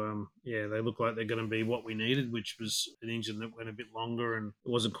 So they look like they're going to be what we needed, which was an engine that went a bit longer and it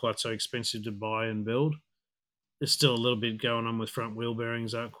wasn't quite so expensive to buy and build. There's still a little bit going on with front wheel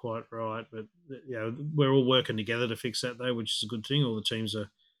bearings aren't quite right, but we're all working together to fix that though, which is a good thing. All the teams are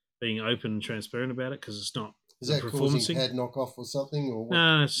being open and transparent about it because it's not. Is that causing pad knockoff or something? Or what?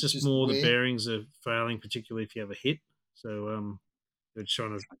 No, it's just more the bearings are failing, particularly if you have a hit. So they're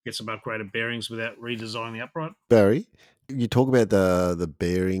trying to get some upgraded bearings without redesigning the upright. Barry, you talk about the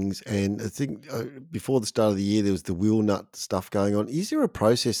bearings, and I think before the start of the year there was the wheel nut stuff going on. Is there a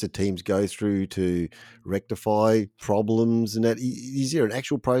process that teams go through to rectify problems and that? Is there an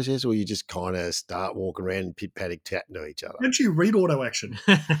actual process, or you just kind of start walking around and pit paddock chatting to each other? Don't you read Auto Action?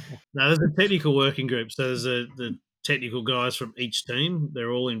 No, there's a technical working group. So there's the technical guys from each team.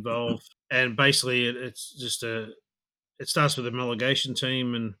 They're all involved, and basically it's just it starts with the homologation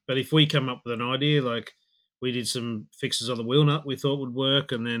team. But if we come up with an idea, like we did some fixes on the wheel nut we thought would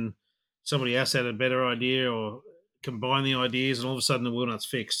work, and then somebody else had a better idea or combine the ideas, and all of a sudden the wheel nut's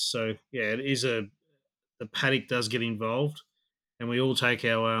fixed. So yeah, the paddock does get involved, and we all take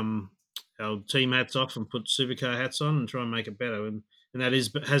our team hats off and put supercar hats on and try and make it better. And that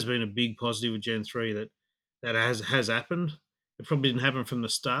has been a big positive with Gen 3 that has happened. It probably didn't happen from the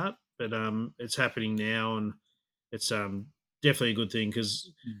start, but it's happening now, and it's definitely a good thing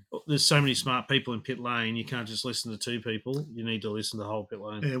because there's so many smart people in pit lane. You can't just listen to 2 people. You need to listen to the whole pit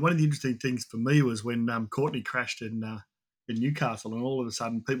lane. Yeah, one of the interesting things for me was when Courtney crashed in Newcastle, and all of a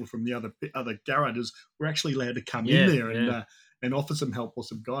sudden people from the other garages were actually allowed to come in there and offer some help or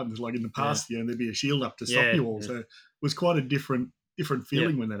some guidance. Like in the past, there'd be a shield up to stop you all. Yeah. So it was quite a different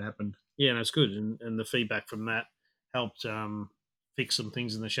feeling when that happened. Yeah, and it's good. And the feedback from that helped fix some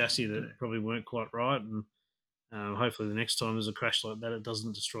things in the chassis that probably weren't quite right. And hopefully the next time there's a crash like that, it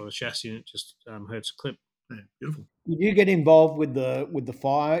doesn't destroy the chassis and it just hurts a clip. Yeah, beautiful. Did you get involved with the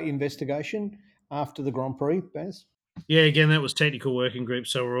fire investigation after the Grand Prix, Baz? Yeah, again, that was technical working group,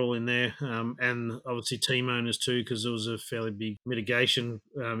 so we're all in there, and obviously team owners too, because there was a fairly big mitigation.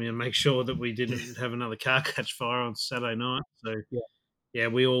 Make sure that we didn't have another car catch fire on Saturday night. So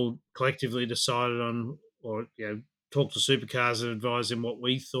we all collectively decided on, or talked to supercars and advised them what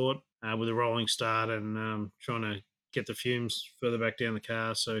we thought with a rolling start and trying to get the fumes further back down the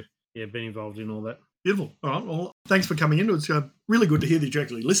car. So been involved in all that. Beautiful. All right. Well, thanks for coming in. It's really good to hear that you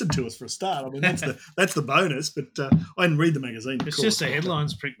actually listened to us for a start. I mean, that's the bonus. But I didn't read the magazine. It's just the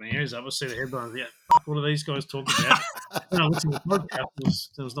headlines prick my ears up. I see the headlines. Yeah, what are these guys talking about? No, listen to the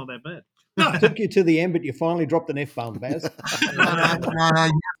podcast. It was not that bad. No. Took you to the end, but you finally dropped an F-bomb, Baz. No.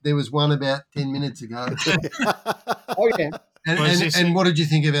 There was one about 10 minutes ago. Oh, yeah. And what did you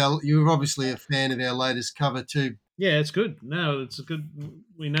think of you were obviously a fan of our latest cover too. Yeah, it's good. No, it's a good.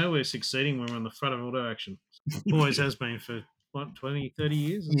 We know we're succeeding when we're on the front of Auto Action. Always has been for, 20, 30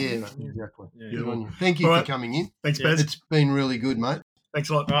 years? Yeah, exactly. Yeah. Good on you. Thank you for coming in. Thanks, Baz. It's been really good, mate. Thanks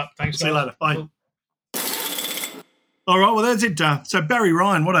a lot. All right, thanks. See you later. Bye. All right, well, that's it. So Barry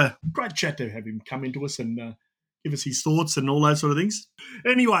Ryan, what a great chat to have him come into us and give us his thoughts and all those sort of things.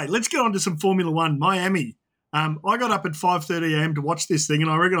 Anyway, let's get on to some Formula One. Miami. I got up at 5:30 a.m. to watch this thing, and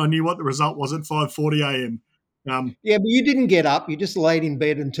I reckon I knew what the result was at 5:40 a.m. Yeah, but you didn't get up. You just laid in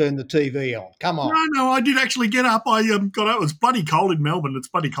bed and turned the TV on. Come on. No, I did actually get up. I got up. It was bloody cold in Melbourne. It's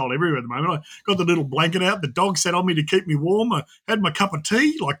bloody cold everywhere at the moment. I got the little blanket out. The dog sat on me to keep me warm. I had my cup of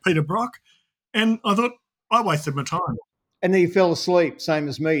tea like Peter Brock, and I thought I wasted my time. And then you fell asleep, same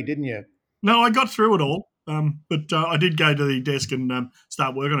as me, didn't you? No, I got through it all, but I did go to the desk and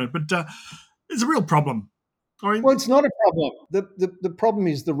start working on it. But it's a real problem. Well, it's not a problem. The problem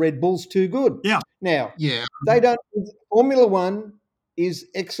is the Red Bull's too good. Yeah. Now, they don't. Formula One is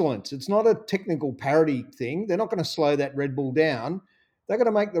excellence. It's not a technical parity thing. They're not going to slow that Red Bull down. They're going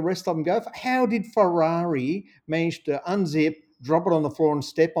to make the rest of them go. How did Ferrari manage to unzip, drop it on the floor, and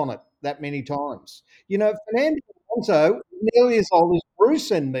step on it that many times? You know, Fernando Alonso, nearly as old as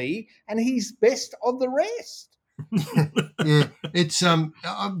Bruce and me, and he's best of the rest. Yeah, it's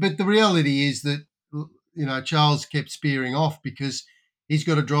but the reality is that, you know, Charles kept spearing off because he's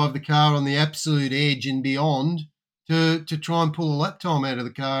got to drive the car on the absolute edge and beyond to try and pull a lap time out of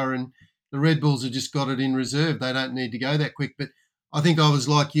the car, and the Red Bulls have just got it in reserve. They don't need to go that quick. But I think I was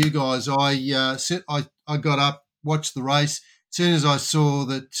like you guys. I got up, watched the race. As soon as I saw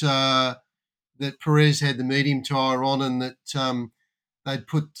that Perez had the medium tyre on and that they'd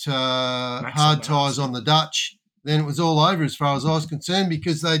put hard tyres on the Dutch, then it was all over as far as I was concerned,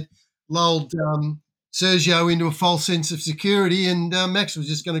 because they'd lulled Sergio into a false sense of security, and Max was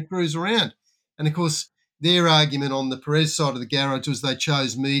just going to cruise around. And, of course, their argument on the Perez side of the garage was they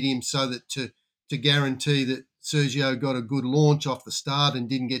chose medium so that to guarantee that Sergio got a good launch off the start and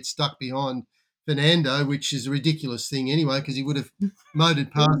didn't get stuck behind Fernando, which is a ridiculous thing anyway, because he would have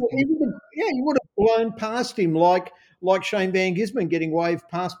motored past him. He would have blown past him like Shane Van Gisbergen getting waved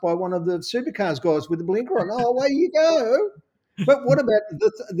past by one of the supercars guys with the blinker on. Oh, away you go. But what about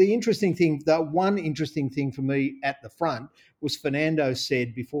the interesting thing? The one interesting thing for me at the front was Fernando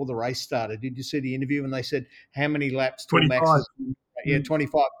said before the race started. Did you see the interview? And they said, how many laps? 25. Yeah,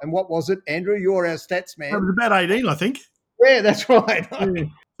 25. And what was it? Andrew, you're our stats man. It was about 18, I think. Yeah, that's right. Yeah.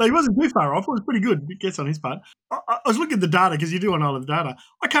 So he wasn't too far off. It was pretty good, I guess, on his part. I was looking at the data, because you do want to know the data.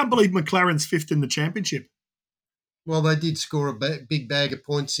 I can't believe McLaren's fifth in the championship. Well, they did score a big bag of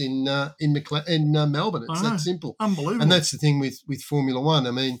points in Melbourne. It's that simple. Unbelievable. And that's the thing with Formula One.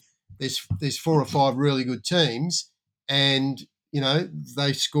 I mean, there's 4 or 5 really good teams, and, you know,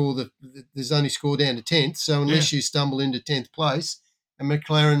 there's only score down to 10th. So unless you stumble into 10th place, and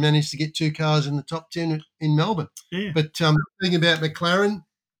McLaren managed to get 2 cars in the top 10 in Melbourne. Yeah. But the thing about McLaren,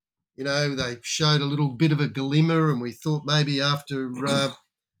 you know, they showed a little bit of a glimmer, and we thought maybe after Bahrain,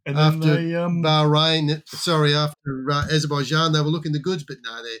 after Azerbaijan, they were looking the goods, but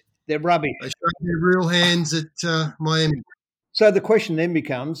no, they're rubbish. They showed their real hands at Miami. So the question then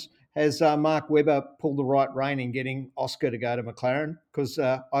becomes, has Mark Webber pulled the right rein in getting Oscar to go to McLaren? Because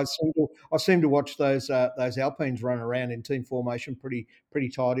I seem to watch those Alpines run around in team formation pretty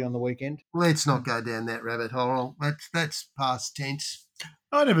tidy on the weekend. Let's not go down that rabbit hole. That's past tense.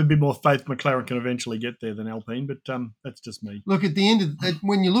 I'd have a bit more faith McLaren can eventually get there than Alpine, but that's just me. Look, at the end of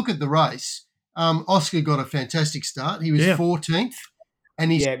when you look at the race, Oscar got a fantastic start. He was 14th,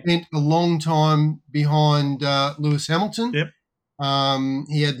 and he spent a long time behind Lewis Hamilton. Yep.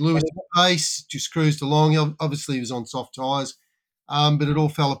 He had Lewis' pace, just cruised along. Obviously, he was on soft tyres, but it all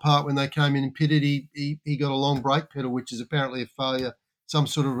fell apart when they came in and pitted. He got a long brake pedal, which is apparently a failure. Some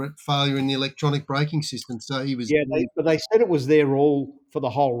sort of failure in the electronic braking system. So he was. Yeah, but they said it was there all for the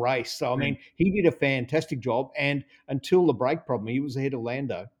whole race. So, I mean, he did a fantastic job. And until the brake problem, he was ahead of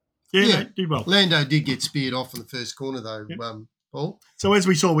Lando. Yeah, did well. Lando did get speared off in the first corner, though, Paul. So, as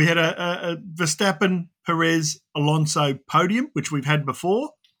we saw, we had a Verstappen, Perez, Alonso podium, which we've had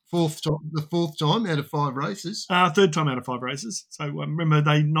before. The fourth time out of 5 races. Third time out of 5 races. So, remember,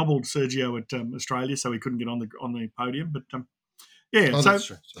 they nobbled Sergio at Australia, so he couldn't get on the podium. But Yeah, Oh, so that's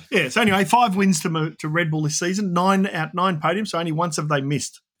true. Sorry. yeah. So anyway, 5 wins to Red Bull this season, 9 podiums. So only once have they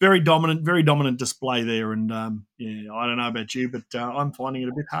missed. Very dominant display there. And yeah, I don't know about you, but I'm finding it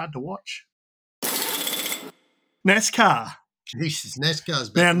a bit hard to watch. NASCAR. Jesus, NASCAR's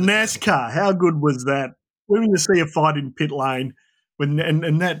back. Now NASCAR, how good was that? When you see a fight in pit lane,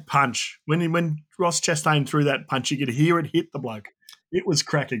 and that punch, when Ross Chastain threw that punch, you could hear it hit the bloke. It was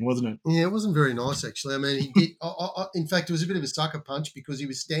cracking, wasn't it? Yeah, it wasn't very nice, actually. I mean, he did. In fact, it was a bit of a sucker punch because he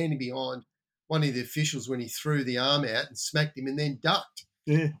was standing behind one of the officials when he threw the arm out and smacked him and then ducked.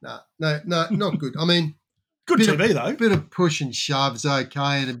 Yeah. No, not good. I mean, good TV, though. A bit of push and shove's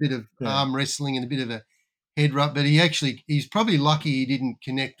okay, and a bit of arm wrestling and a bit of a head rub. But he's probably lucky he didn't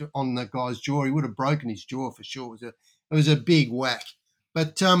connect on the guy's jaw. He would have broken his jaw for sure. It was a big whack.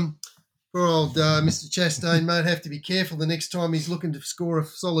 But poor old Mr. Chastain might have to be careful the next time he's looking to score a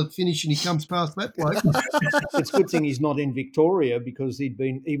solid finish and he comes past that bloke. It's a good thing he's not in Victoria because he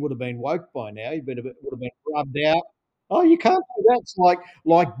would have been woke by now. He would have been rubbed out. Oh, you can't do that. It's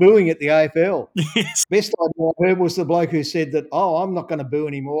like booing at the AFL. Yes. Best idea I heard was the bloke who said that, I'm not going to boo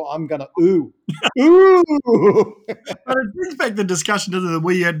anymore. I'm going to ooh. Ooh. But it brings back the discussion that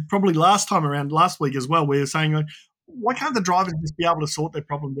we had probably last week as well. We were saying, like, why can't the drivers just be able to sort their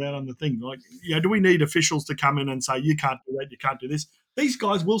problems out on the thing? Like, do we need officials to come in and say, you can't do that, you can't do this? These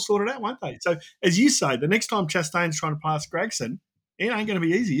guys will sort it out, won't they? So, as you say, the next time Chastain's trying to pass Gregson, it ain't going to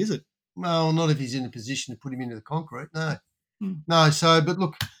be easy, is it? Well, not if he's in a position to put him into the concrete. No. No. So, but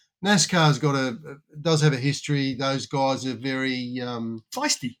look, NASCAR's does have a history. Those guys are very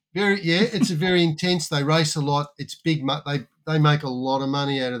feisty. It's a very intense. They race a lot. It's big. They make a lot of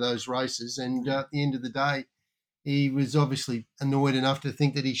money out of those races. And at the end of the day, he was obviously annoyed enough to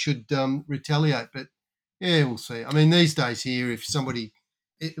think that he should retaliate. But yeah, we'll see. I mean, these days here,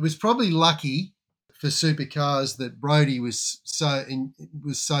 it was probably lucky for supercars that Brodie was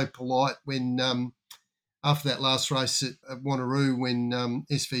so polite when after that last race at Wanneroo when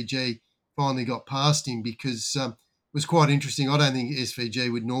SVG finally got past him because it was quite interesting. I don't think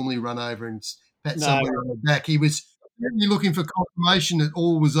SVG would normally run over and pat someone on the back. He was really looking for confirmation that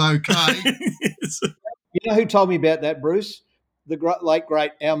all was okay. You know who told me about that, Bruce? The late,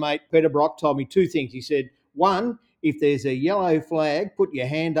 great, our mate Peter Brock told me 2 things. He said, 1, if there's a yellow flag, put your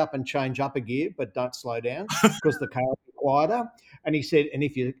hand up and change up a gear, but don't slow down because the car will be quieter. And he said, and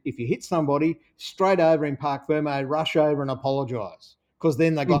if you hit somebody, straight over in Parc Fermé, rush over and apologise because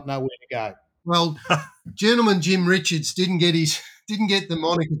then they got nowhere to go. Well, gentleman Jim Richards didn't get the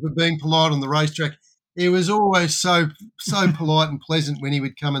moniker for being polite on the racetrack. He was always so polite and pleasant when he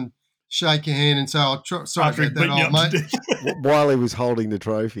would come and shake your hand and say, sorry about that, old mate. While he was holding the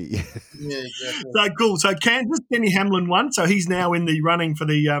trophy. Yeah, exactly. So cool. So Kansas, Denny Hamlin won. So he's now in the running for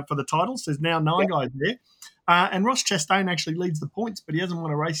the titles. There's now 9 guys there. And Ross Chastain actually leads the points, but he hasn't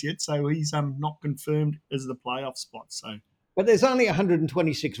won a race yet. So he's not confirmed as the playoff spot. So, but there's only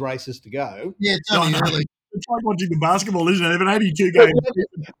 126 races to go. Yeah, it's only early. It's like watching the basketball, isn't it? They've been 82 games.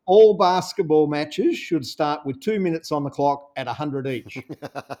 All basketball matches should start with 2 minutes on the clock at 100 each. You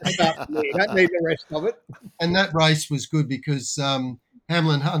don't need the rest of it. And that race was good because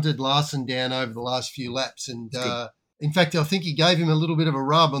Hamlin hunted Larson down over the last few laps, and in fact, I think he gave him a little bit of a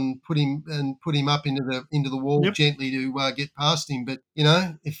rub and put him up into the wall gently to get past him. But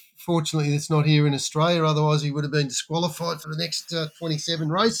fortunately it's not here in Australia, otherwise he would have been disqualified for the next 27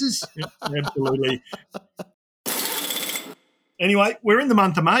 races. Yep, absolutely. Anyway, we're in the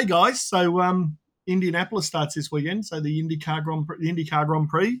month of May, guys. So Indianapolis starts this weekend. So the IndyCar Grand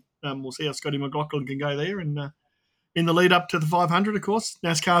Prix. We'll see how Scotty McLaughlin can go there. And in the lead up to the 500, of course,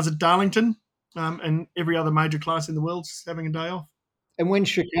 NASCAR's at Darlington, and every other major class in the world's having a day off. And when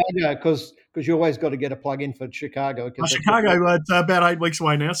Chicago, because you always got to get a plug in for Chicago. Chicago, it's about 8 weeks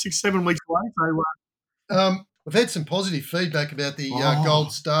away now, 7 weeks away. So we've had some positive feedback about the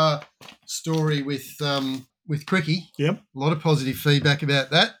Gold Star story with Cricky. Yep. A lot of positive feedback about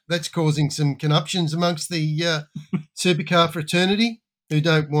that. That's causing some connuptions amongst the supercar fraternity who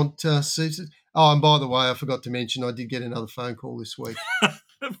don't want seats. Oh, and by the way, I forgot to mention I did get another phone call this week.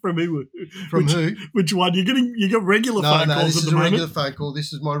 From who? From who? Which one? You got regular phone calls at the moment? No, this is a regular phone call.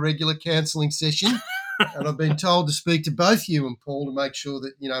 This is my regular counselling session. And I've been told to speak to both you and Paul to make sure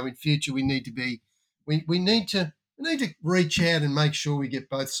that, in future we need to reach out and make sure we get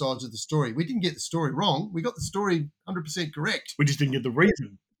both sides of the story. We didn't get the story wrong. We got the story 100% correct. We just didn't get the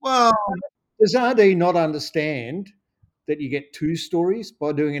reason. Well, does RD not understand that you get 2 stories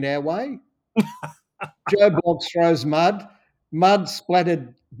by doing it our way? Joe Bloggs throws mud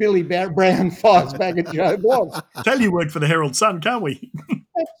splattered Billy Brown fires back at Joe Bloggs. Tell you work for the Herald Sun, can't we?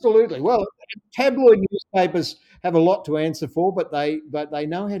 Absolutely. Well, tabloid newspapers have a lot to answer for, but they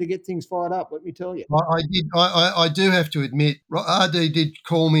know how to get things fired up. Let me tell you. I do have to admit, RD did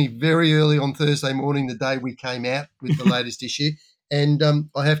call me very early on Thursday morning, the day we came out with the latest issue, and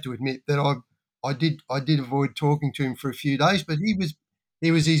I have to admit that I did avoid talking to him for a few days, but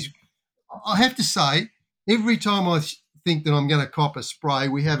he was his. I have to say, every time I think that I'm going to cop a spray,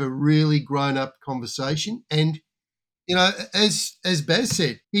 we have a really grown up conversation, and you know, as Baz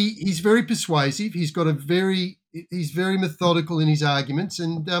said, he's very persuasive. He's very methodical in his arguments,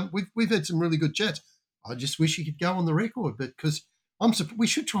 and we've had some really good chats. I just wish he could go on the record, but because we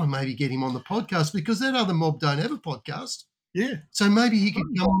should try and maybe get him on the podcast because that other mob don't have a podcast. Yeah. So maybe he could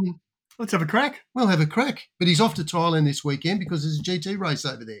come on. Let's have a crack. We'll have a crack. But he's off to Thailand this weekend because there's a GT race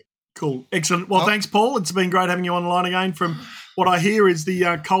over there. Cool. Excellent. Well, thanks, Paul. It's been great having you on the line again from what I hear is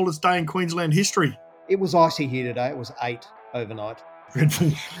the coldest day in Queensland history. It was icy here today. It was 8 overnight.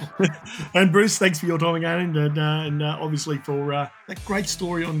 Dreadful. And Bruce, thanks for your time again, and obviously for that great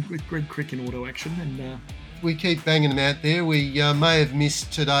story on with Greg Crick in Auto Action. And we keep banging them out there. We may have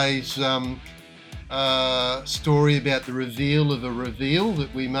missed today's story about the reveal of a reveal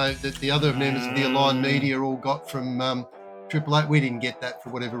that the other members of the Aligned Media all got from Triple Eight. We didn't get that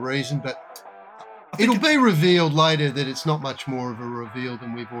for whatever reason, but it'll be revealed later that it's not much more of a reveal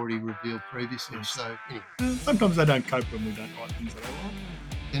than we've already revealed previously. Yes. So anyway. Sometimes they don't cope when we don't like things that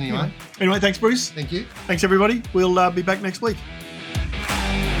they like. Anyway, thanks, Bruce. Thank you. Thanks, everybody. We'll be back next week.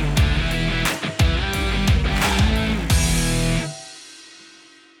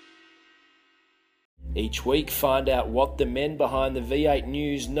 Each week, find out what the men behind the V8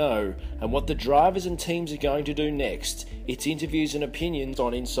 News know and what the drivers and teams are going to do next. It's interviews and opinions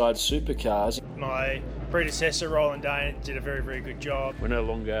on Inside Supercars. My predecessor, Roland Dane, did a very, very good job. We're no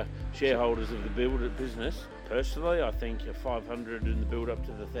longer shareholders of the business. Personally, I think a 500 in the build-up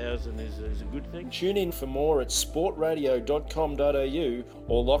to the 1,000 is a good thing. Tune in for more at sportradio.com.au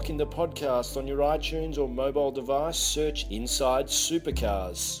or lock in the podcast on your iTunes or mobile device. Search Inside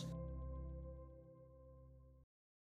Supercars.